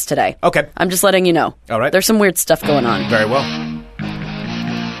shit in this today. Okay. I'm just letting you know. All right. There's some weird stuff going on. Very well.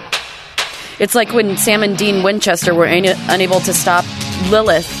 It's like when Sam and Dean Winchester were unable to stop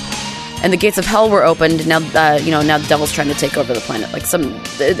Lilith, and the gates of hell were opened. Now, now the devil's trying to take over the planet.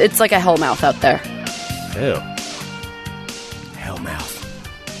 It's like a hellmouth out there. Ew. Hellmouth.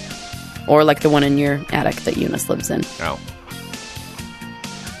 Or like the one in your attic that Eunice lives in. Oh.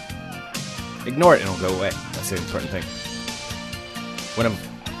 Ignore it and it'll go away. That's the important thing. Another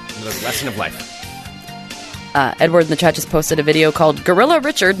lesson of life. Edward in the chat just posted a video called Gorilla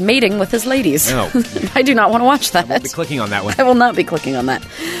Richard Mating with His Ladies. No. I do not want to watch that. I won't be clicking on that one. I will not be clicking on that.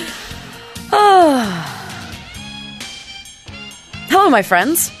 Hello, my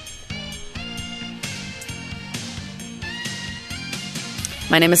friends.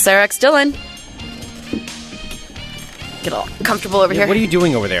 My name is Sarah X. Dillon. Get all comfortable over here. What are you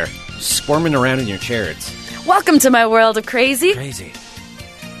doing over there? Squirming around in your chair. Welcome to my world of crazy. Crazy.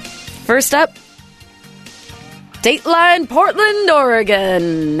 First up, Dateline, Portland,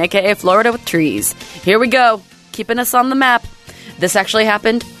 Oregon, a.k.a. Florida with trees. Here we go. Keeping us on the map. This actually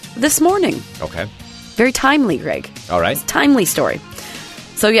happened this morning. Okay. Very timely, Greg. All right. It's a timely story.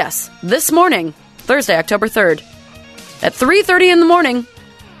 So yes, this morning, Thursday, October 3rd, at 3:30 in the morning,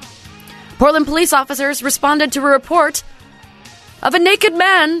 Portland police officers responded to a report of a naked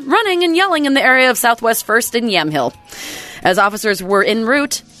man running and yelling in the area of Southwest 1st and Yamhill. As officers were en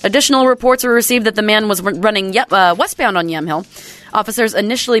route, additional reports were received that the man was running westbound on Yamhill. Officers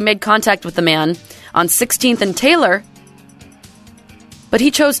initially made contact with the man on 16th and Taylor, but he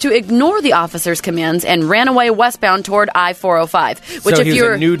chose to ignore the officers' commands and ran away westbound toward I-405. Which, so if he was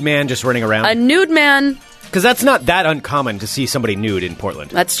you're a nude man just running around? A nude man. Because that's not that uncommon to see somebody nude in Portland.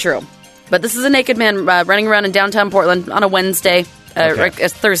 That's true. But this is a naked man running around in downtown Portland on a Wednesday, or a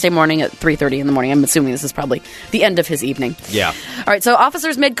Thursday morning at 3:30 in the morning. I'm assuming this is probably the end of his evening. Yeah. All right, so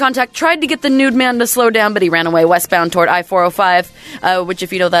officers made contact, tried to get the nude man to slow down, but he ran away westbound toward I-405, which,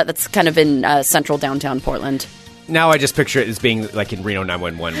 if you know that, that's kind of in central downtown Portland. Now I just picture it as being like in Reno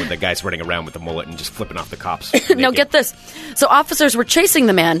 911 when the guy's running around with the mullet and just flipping off the cops. No, get this. So officers were chasing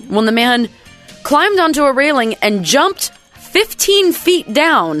the man when the man climbed onto a railing and jumped 15 feet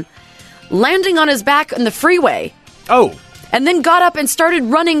down, landing on his back on the freeway. Oh. And then got up and started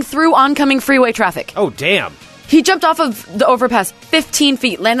running through oncoming freeway traffic. Oh, damn. He jumped off of the overpass 15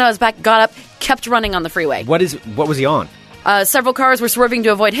 feet, landed on his back, got up, kept running on the freeway. What was he on? Several cars were swerving to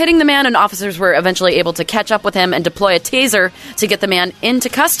avoid hitting the man, and officers were eventually able to catch up with him and deploy a taser to get the man into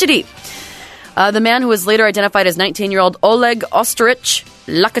custody. The man, who was later identified as 19-year-old Oleg Ostrich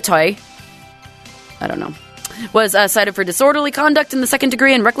Lakatoy, I don't know, was cited for disorderly conduct in the second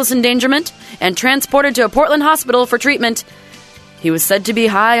degree and reckless endangerment and transported to a Portland hospital for treatment. He was said to be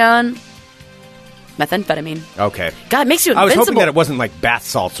high on methamphetamine. Okay. God, it makes you I invincible. was hoping that it wasn't like bath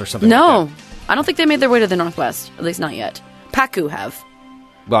salts or something No. like that. I don't think they made their way to the Northwest. At least not yet. Pacu have.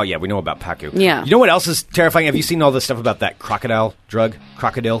 Well, yeah, we know about Pacu. Yeah. You know what else is terrifying? Have you seen all this stuff about that crocodile drug?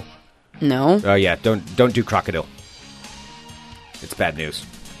 Crocodile? No. Oh, yeah. Don't do crocodile. It's bad news.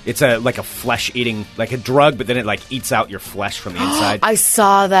 It's like a flesh-eating, like a drug, but then it like eats out your flesh from the inside. I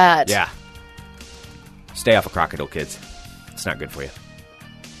saw that. Yeah. Stay off of crocodile, kids. It's not good for you.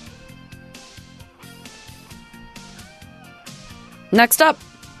 Next up.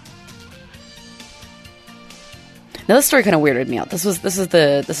 Now this story kind of weirded me out. This is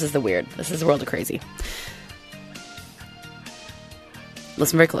the weird. This is the world of crazy.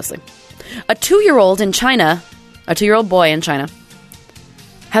 Listen very closely. A 2-year-old boy in China,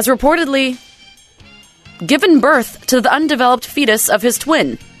 has reportedly given birth to the undeveloped fetus of his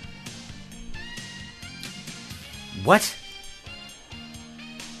twin. What?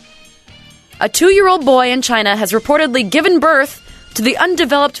 A 2-year-old boy in China has reportedly given birth to the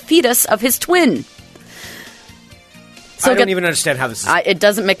undeveloped fetus of his twin. I don't even understand how this is... It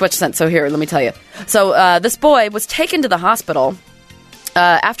doesn't make much sense, so here, let me tell you. So, this boy was taken to the hospital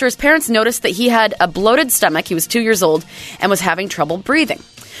after his parents noticed that he had a bloated stomach, he was 2 years old, and was having trouble breathing.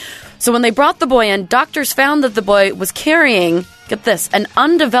 So when they brought the boy in, doctors found that the boy was carrying, get this, an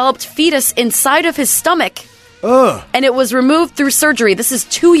undeveloped fetus inside of his stomach. Ugh. And it was removed through surgery. This is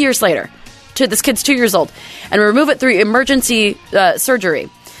 2 years later. This kid's 2 years old. And remove it through emergency surgery.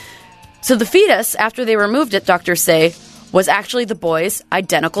 So the fetus, after they removed it, doctors say, was actually the boy's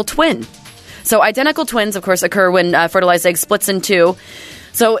identical twin. So identical twins, of course, occur when fertilized egg splits in two.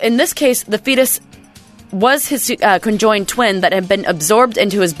 So in this case, the fetus was his conjoined twin that had been absorbed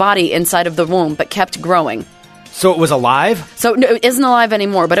into his body inside of the womb, but kept growing. So it was alive? So no, it isn't alive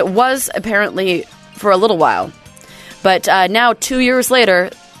anymore, but it was apparently for a little while. But now, 2 years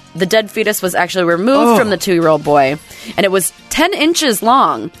later, the dead fetus was actually removed from the 2-year-old boy, and it was 10 inches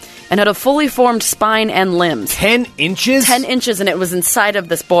long and had a fully formed spine and limbs. 10 inches? 10 inches, and it was inside of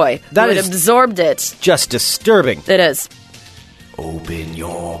this boy. That who had is absorbed it. Just disturbing. It is. Open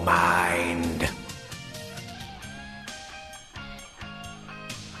your mind.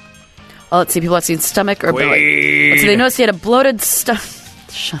 Oh, let's see. People have seen stomach or belly. Queen. So they noticed he had a bloated stomach.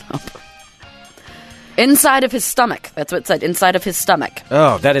 Shut up. Inside of his stomach. That's what it said. Inside of his stomach.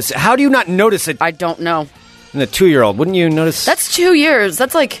 Oh, that is... How do you not notice it I don't know. in a 2-year-old? Wouldn't you notice... That's 2 years.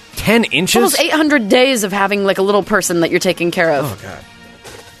 That's like 10 inches? almost 800 days of having like a little person that you're taking care of. Oh, God.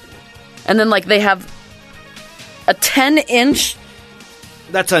 And then like they have a 10-inch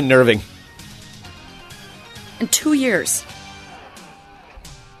That's unnerving. in 2 years.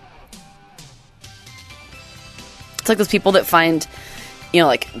 It's like those people that find, you know,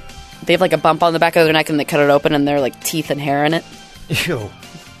 like they have like a bump on the back of their neck and they cut it open and there are like teeth and hair in it. Ew.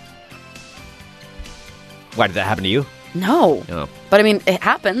 Why, did that happen to you? No. Oh. But I mean, it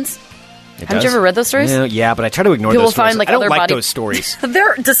happens. It Haven't does? you ever read those stories? Yeah, but I try to ignore People those stories. find, like, I don't other like body- those stories.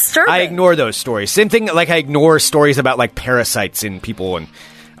 They're disturbing. I ignore those stories. Same thing, like I ignore stories about like parasites in people, and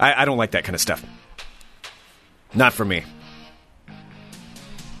I don't like that kind of stuff. Not for me.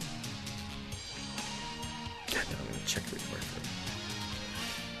 Check the report.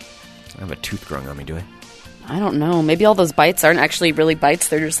 I have a tooth growing on me, do I? I don't know. Maybe all those bites aren't actually really bites.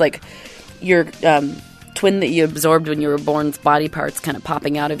 They're just like your twin that you absorbed when you were born's body parts kind of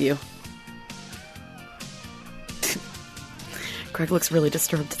popping out of you. Greg looks really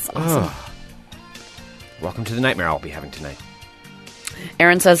disturbed. It's awesome. Oh. Welcome to the nightmare I'll be having tonight.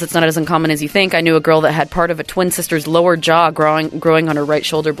 Aaron says it's not as uncommon as you think. I knew a girl that had part of a twin sister's lower jaw growing on her right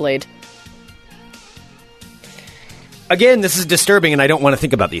shoulder blade. Again, this is disturbing, and I don't want to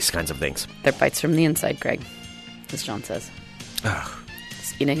think about these kinds of things. They're bites from the inside, Greg, as John says. Ugh.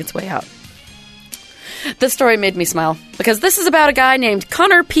 It's eating its way out. This story made me smile, because this is about a guy named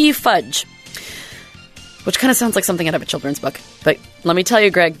Connor P. Fudge. Which kind of sounds like something out of a children's book. But let me tell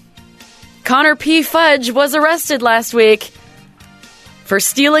you, Greg, Connor P. Fudge was arrested last week for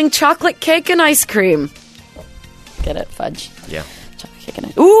stealing chocolate cake and ice cream. Get it, fudge? Yeah. Chocolate cake and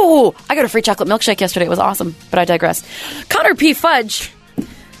ice. Ooh! I got a free chocolate milkshake yesterday. It was awesome, but I digress. Connor P. Fudge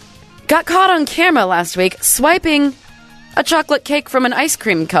got caught on camera last week swiping a chocolate cake from an ice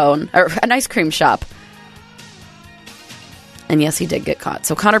cream cone, or an ice cream shop. And yes, he did get caught.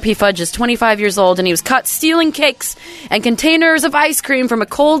 So Connor P. Fudge is 25 years old, and he was caught stealing cakes and containers of ice cream from a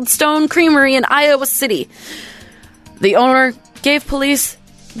Cold Stone Creamery in Iowa City. The owner gave police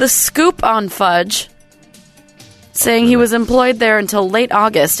the scoop on Fudge saying he was employed there until late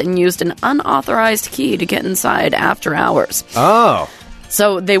August and used an unauthorized key to get inside after hours. Oh.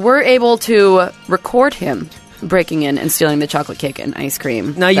 So they were able to record him breaking in and stealing the chocolate cake and ice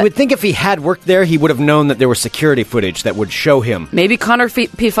cream. Now, you would think if he had worked there, he would have known that there was security footage that would show him. Maybe Connor P.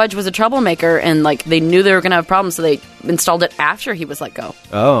 Fudge was a troublemaker, and they knew they were going to have problems, so they installed it after he was let go.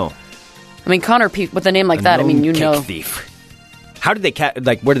 Oh. I mean, Connor P. with a name like that, you cake know. Thief. How did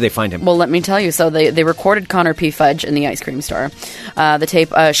they where did they find him? Well, let me tell you. So they recorded Connor P. Fudge in the ice cream store. The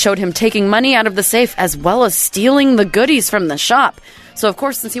tape showed him taking money out of the safe as well as stealing the goodies from the shop. So, of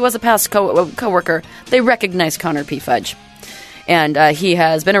course, since he was a past co-worker, they recognized Connor P. Fudge. And he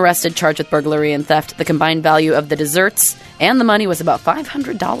has been arrested, charged with burglary and theft. The combined value of the desserts and the money was about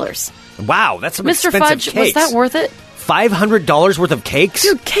 $500. Wow, that's some Mr. expensive Fudge, cakes. was that worth it? $500 worth of cakes?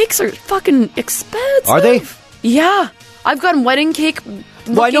 Dude, cakes are fucking expensive. Are they? Yeah. I've gotten wedding cake.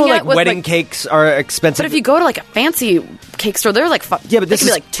 Well, I know wedding cakes are expensive. But if you go to a fancy cake store, they're but this is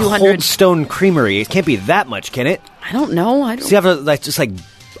like 200. Cold Stone Creamery. It can't be that much, can it? I don't know. So you have just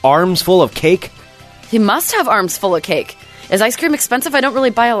arms full of cake? He must have arms full of cake. Is ice cream expensive? I don't really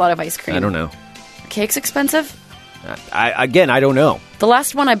buy a lot of ice cream. I don't know. Cake's expensive? I don't know. The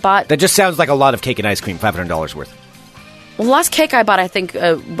last one I bought... That just sounds like a lot of cake and ice cream, $500 worth. Well, the last cake I bought, I think,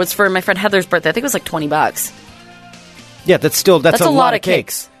 was for my friend Heather's birthday. I think it was like $20. Yeah, that's a lot of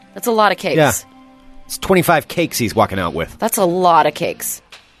cakes. That's a lot of cakes. Yeah. It's 25 cakes he's walking out with. That's a lot of cakes.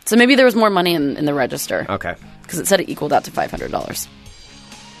 So maybe there was more money in the register. Okay. Because it said it equaled out to $500.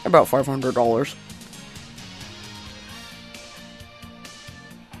 About $500.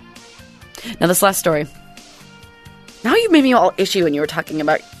 Now, this last story. Now you made me all itchy when you were talking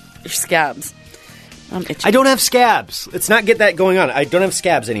about your scabs. I'm itchy. I don't have scabs. Let's not get that going on. I don't have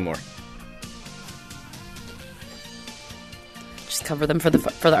scabs anymore. Just cover them for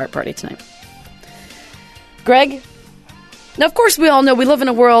the art party tonight. Greg? Now, of course, we all know we live in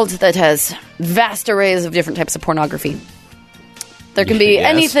a world that has vast arrays of different types of pornography. There can be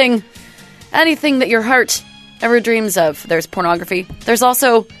anything that your heart ever dreams of. There's pornography. There's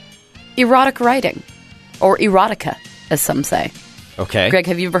also erotic writing, or erotica, as some say. Okay. Greg,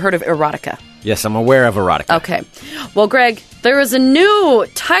 have you ever heard of erotica? Yes, I'm aware of erotica. Okay. Well, Greg, there is a new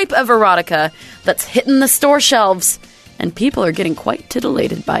type of erotica that's hitting the store shelves, and people are getting quite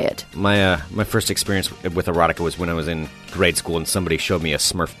titillated by it. My first experience with erotica was when I was in grade school, and somebody showed me a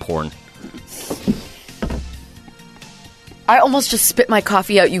Smurf porn. I almost just spit my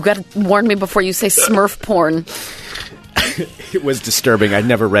coffee out. You got to warn me before you say Smurf porn. It was disturbing. I'd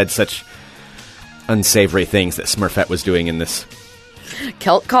never read such unsavory things that Smurfette was doing in this.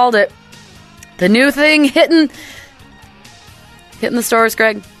 Kelt called it. The new thing hitting the stores,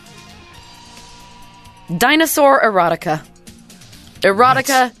 Greg. Dinosaur erotica.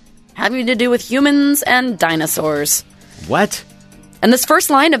 Erotica having to do with humans and dinosaurs. What? And this first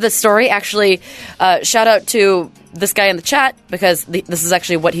line of this story, actually, shout out to this guy in the chat, because this is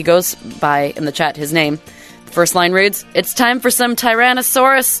actually what he goes by in the chat, his name. The first line reads, "It's time for some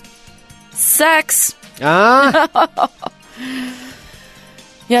Tyrannosaurus sex." Ah?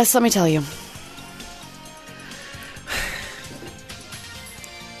 Yes, let me tell you.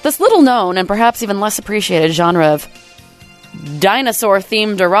 This little known and perhaps even less appreciated genre of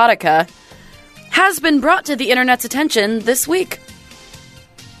dinosaur-themed erotica has been brought to the internet's attention this week.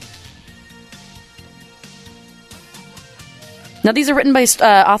 Now, these are written by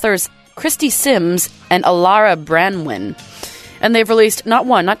authors Christy Sims and Alara Branwyn. And they've released not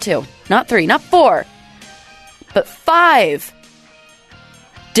one, not two, not three, not four, but 5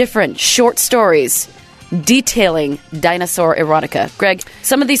 different short stories detailing dinosaur erotica. Greg,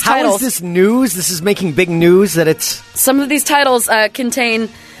 some of these titles... How is this news? This is making big news that it's... Some of these titles contain...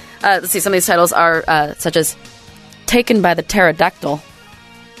 let's see, some of these titles are such as Taken by the Pterodactyl.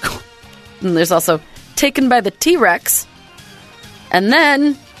 And there's also Taken by the T-Rex. And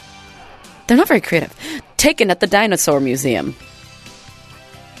then... They're not very creative. Taken at the Dinosaur Museum.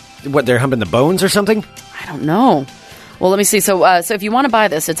 What, they're humping the bones or something? I don't know. Well, let me see. So if you want to buy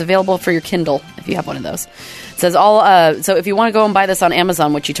this, it's available for your Kindle, if you have one of those. It says so if you want to go and buy this on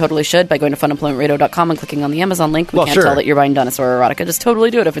Amazon, which you totally should, by going to funemploymentradio.com and clicking on the Amazon link. We can't tell that you're buying Dinosaur Erotica. Just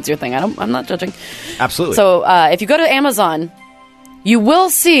totally do it if it's your thing. I'm not judging. Absolutely. So if you go to Amazon, you will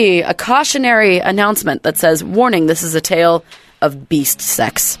see a cautionary announcement that says, "Warning, this is a tale of beast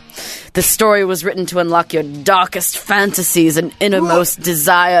sex. This story was written to unlock your darkest fantasies and innermost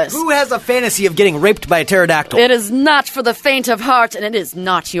desires. Who has a fantasy of getting raped by a pterodactyl? It is not for the faint of heart, and it is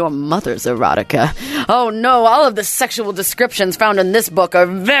not your mother's erotica. Oh no, all of the sexual descriptions found in this book are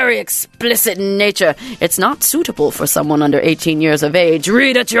very explicit in nature. It's not suitable for someone under 18 years of age.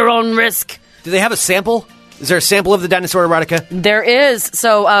 Read at your own risk." Do they have a sample? Is there a sample of the dinosaur erotica? There is.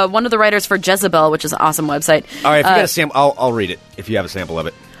 So one of the writers for Jezebel, which is an awesome website. All right, if you got a sample, I'll read it if you have a sample of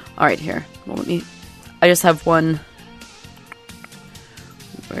it. All right, here. Well, I just have one.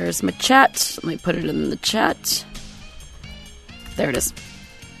 Where's my chat? Let me put it in the chat. There it is.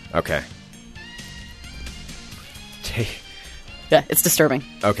 Okay. Yeah, it's disturbing.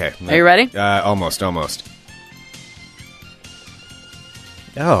 Okay. Are you ready? Almost.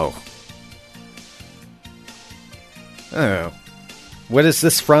 Oh. What is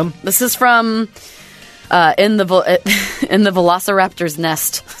this from? This is from in the Velociraptor's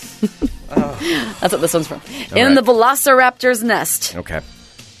nest. Oh. That's what this one's from. In the Velociraptor's nest. Okay.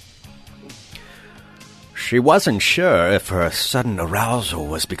 She wasn't sure if her sudden arousal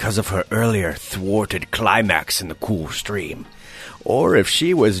was because of her earlier thwarted climax in the cool stream, or if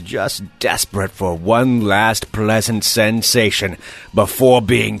she was just desperate for one last pleasant sensation before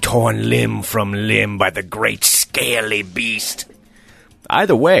being torn limb from limb by the great scaly beast.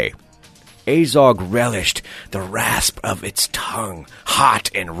 Either way, Azog relished the rasp of its tongue, hot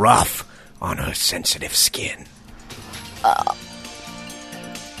and rough, on her sensitive skin.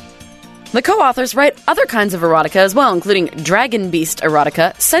 The co-authors write other kinds of erotica as well, including dragon beast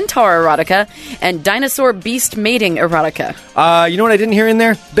erotica, centaur erotica, and dinosaur beast mating erotica. You know what I didn't hear in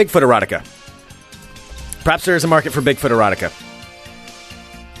there? Bigfoot erotica. Perhaps there is a market for Bigfoot erotica.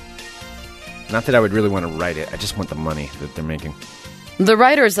 Not that I would really want to write it. I just want the money that they're making. The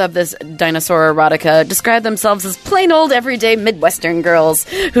writers of this dinosaur erotica describe themselves as plain old everyday Midwestern girls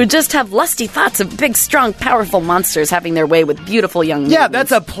who just have lusty thoughts of big, strong, powerful monsters having their way with beautiful young maidens. Yeah,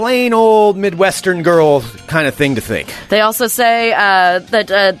 that's a plain old Midwestern girl kind of thing to think. They also say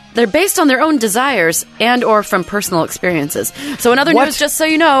that they're based on their own desires and or from personal experiences. So in other news, just so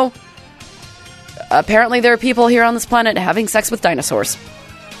you know, apparently there are people here on this planet having sex with dinosaurs,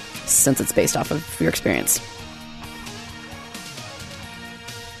 since it's based off of your experience.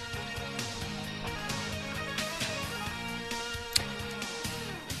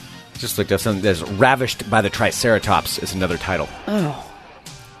 Just looked up something. There's Ravished by the Triceratops is another title. Oh.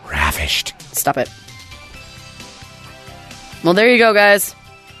 Ravished. Stop it. Well, there you go, guys.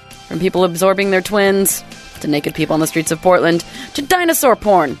 From people absorbing their twins, to naked people on the streets of Portland, to dinosaur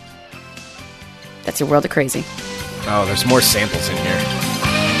porn. That's your world of crazy. Oh, there's more samples in here.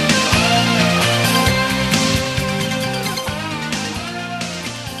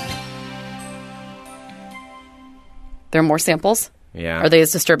 There are more samples? Yeah. Are they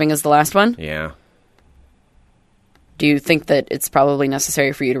as disturbing as the last one? Yeah. Do you think that it's probably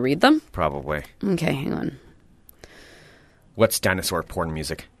necessary for you to read them? Probably. Okay, hang on. What's dinosaur porn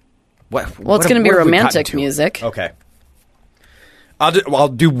music? Well, it's going to be romantic music. Okay. I'll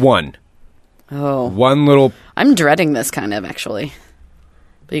do one. Oh. One little... I'm dreading this kind of, actually.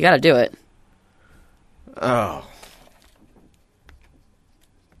 But you got to do it. Oh.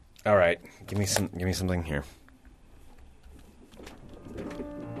 All right. Give me something here.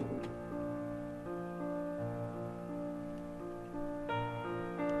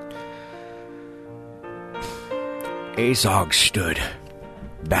 Azog stood,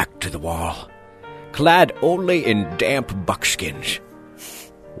 back to the wall, clad only in damp buckskins,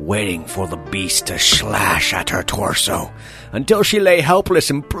 waiting for the beast to slash at her torso until she lay helpless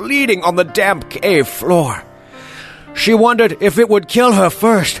and bleeding on the damp cave floor. She wondered if it would kill her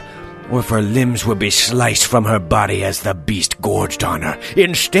first, or if her limbs would be sliced from her body as the beast gorged on her.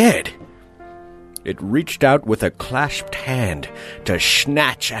 Instead, it reached out with a clasped hand to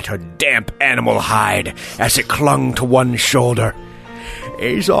snatch at her damp animal hide as it clung to one shoulder.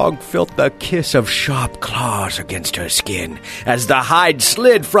 Azog felt the kiss of sharp claws against her skin as the hide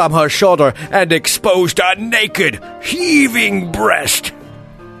slid from her shoulder and exposed a naked, heaving breast.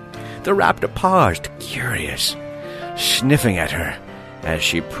 The raptor paused, curious, sniffing at her as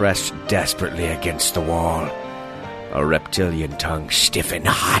she pressed desperately against the wall. A reptilian tongue, stiff and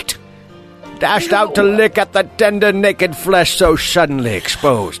hot, dashed out to lick at the tender, naked flesh so suddenly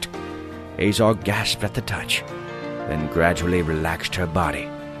exposed. Azog gasped at the touch, then gradually relaxed her body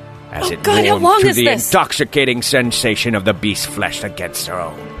as it warmed to the intoxicating sensation of the beast's flesh against her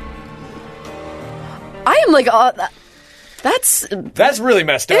own. I am like, that's really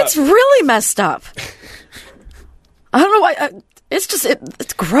messed up. It's really messed up. I don't know why.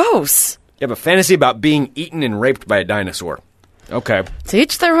 It's gross. You have a fantasy about being eaten and raped by a dinosaur. Okay. To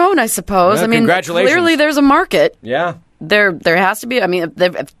each their own, I suppose. Well, I mean, congratulations. clearly there's a market. Yeah. There has to be. I mean,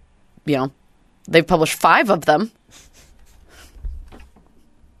 they've published 5 of them.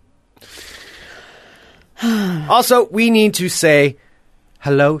 Also, we need to say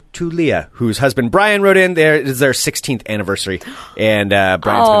hello to Leah, whose husband Brian wrote in. It is their 16th anniversary. And Brian's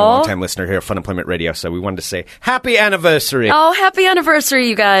been a long-time listener here at Fun Employment Radio, so we wanted to say happy anniversary. Oh, happy anniversary,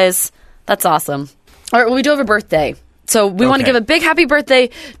 you guys. That's awesome. All right, well, we do have a birthday. So we want to give a big happy birthday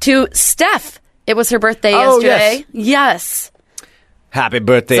to Steph. It was her birthday yesterday. Yes. Happy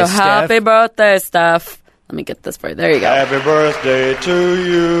birthday, Steph. Happy birthday, Steph. Let me get this for you. There you go. Happy birthday to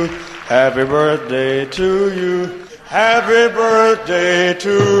you. Happy birthday to you. Happy birthday to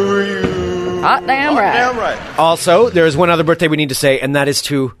you. Hot damn right. Damn right. Also, there is one other birthday we need to say, and that is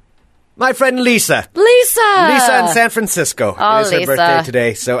to my friend Lisa. Lisa in San Francisco. Oh, it is her Lisa. birthday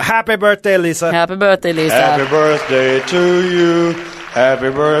today. So happy birthday, Lisa. Happy birthday, Lisa. Happy birthday to you. Happy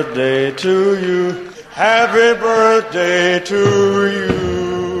birthday to you. Happy birthday to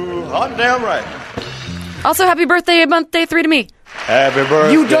you. Hot damn right. Also, happy birthday, month day 3 to me. Happy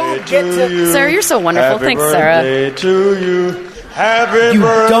birthday You don't get to- you. Sarah, you're so wonderful. Happy Thanks, Sarah. birthday to you. Happy You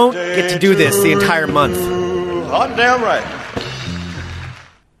birthday don't get to do this the entire month. you. Hot damn right.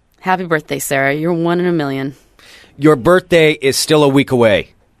 Happy birthday, Sarah. You're 1 in a million. Your birthday is still a week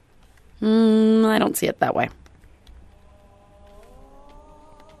away. I don't see it that way.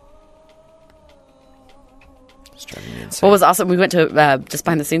 What was awesome, we went to, just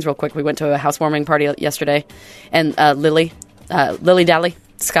behind the scenes real quick, we went to a housewarming party yesterday, and Lily Dally,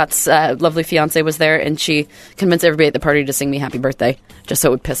 Scott's lovely fiance, was there, and she convinced everybody at the party to sing me happy birthday, just so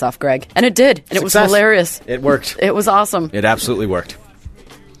it would piss off Greg. And it did, and it was hilarious. It worked. It was awesome. It absolutely worked.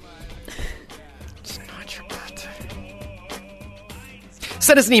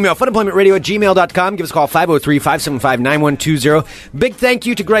 Send us an email, funemploymentradio@gmail.com. Give us a call, 503-575-9120. Big thank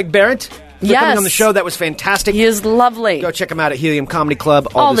you to Greg Behrendt for coming on the show. That was fantastic. He is lovely. Go check him out at Helium Comedy Club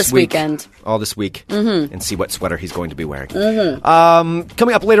all this weekend. All this week. And see what sweater he's going to be wearing.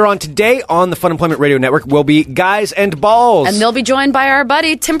 Coming up later on today on the Fun Employment Radio Network will be Guys and Balls. And they'll be joined by our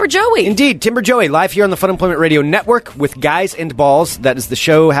buddy, Timber Joey. Indeed, Timber Joey, live here on the Fun Employment Radio Network with Guys and Balls. That is the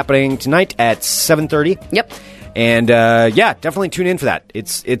show happening tonight at 7:30. Yep. And yeah, definitely tune in for that.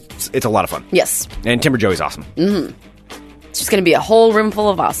 It's a lot of fun. Yes. And Timber Joey's awesome. It's just going to be a whole room full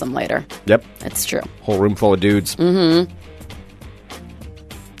of awesome later. Yep. It's true. Whole room full of dudes. In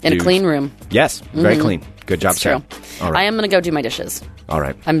a clean room. Yes, very clean. Good job, It's Sarah. true. All right. I am going to go do my dishes. All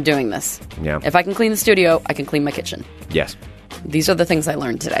right. I'm doing this. Yeah. If I can clean the studio, I can clean my kitchen. Yes. These are the things I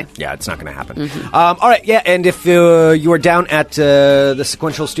learned today. Yeah, it's not going to happen. All right, yeah, and if you are down at the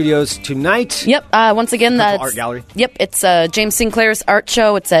Sequential Studios tonight... Yep, once again... that's Art Gallery. Yep, it's James Sinclair's art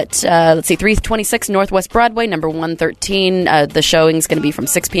show. It's at, 326 Northwest Broadway, number 113. The showing's going to be from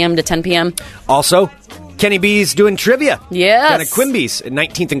 6 p.m. to 10 p.m. Also, Kenny B's doing trivia. Yes. Down at Quimby's, at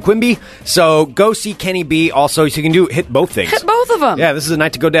 19th and Quimby. So go see Kenny B also, so you can hit both things. Hit both of them. Yeah, this is a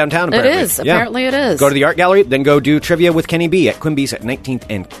night to go downtown, apparently. It is. Yeah. Apparently it is. Go to the Art Gallery, then go do trivia with Kenny B at Quimby's at 19th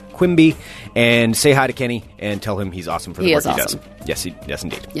and Quimby, and say hi to Kenny and tell him he's awesome for the work he does. Yes, yes,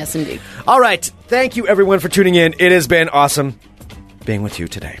 indeed. Yes, indeed. All right. Thank you, everyone, for tuning in. It has been awesome being with you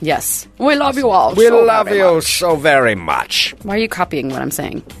today. Yes. We love you all. We love you so very much. Why are you copying what I'm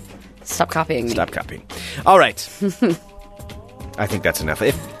saying? Stop copying me. Stop copying. All right. I think that's enough.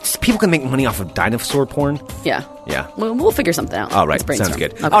 If people can make money off of dinosaur porn. Yeah. Yeah. We'll figure something out. All right. Let's Sounds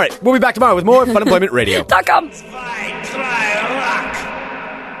brainstorm. good. Okay. All right. We'll be back tomorrow with more Fun Employment Radio. .com.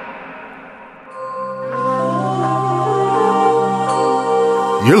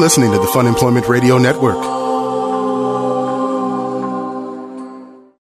 You're listening to the Fun Employment Radio Network.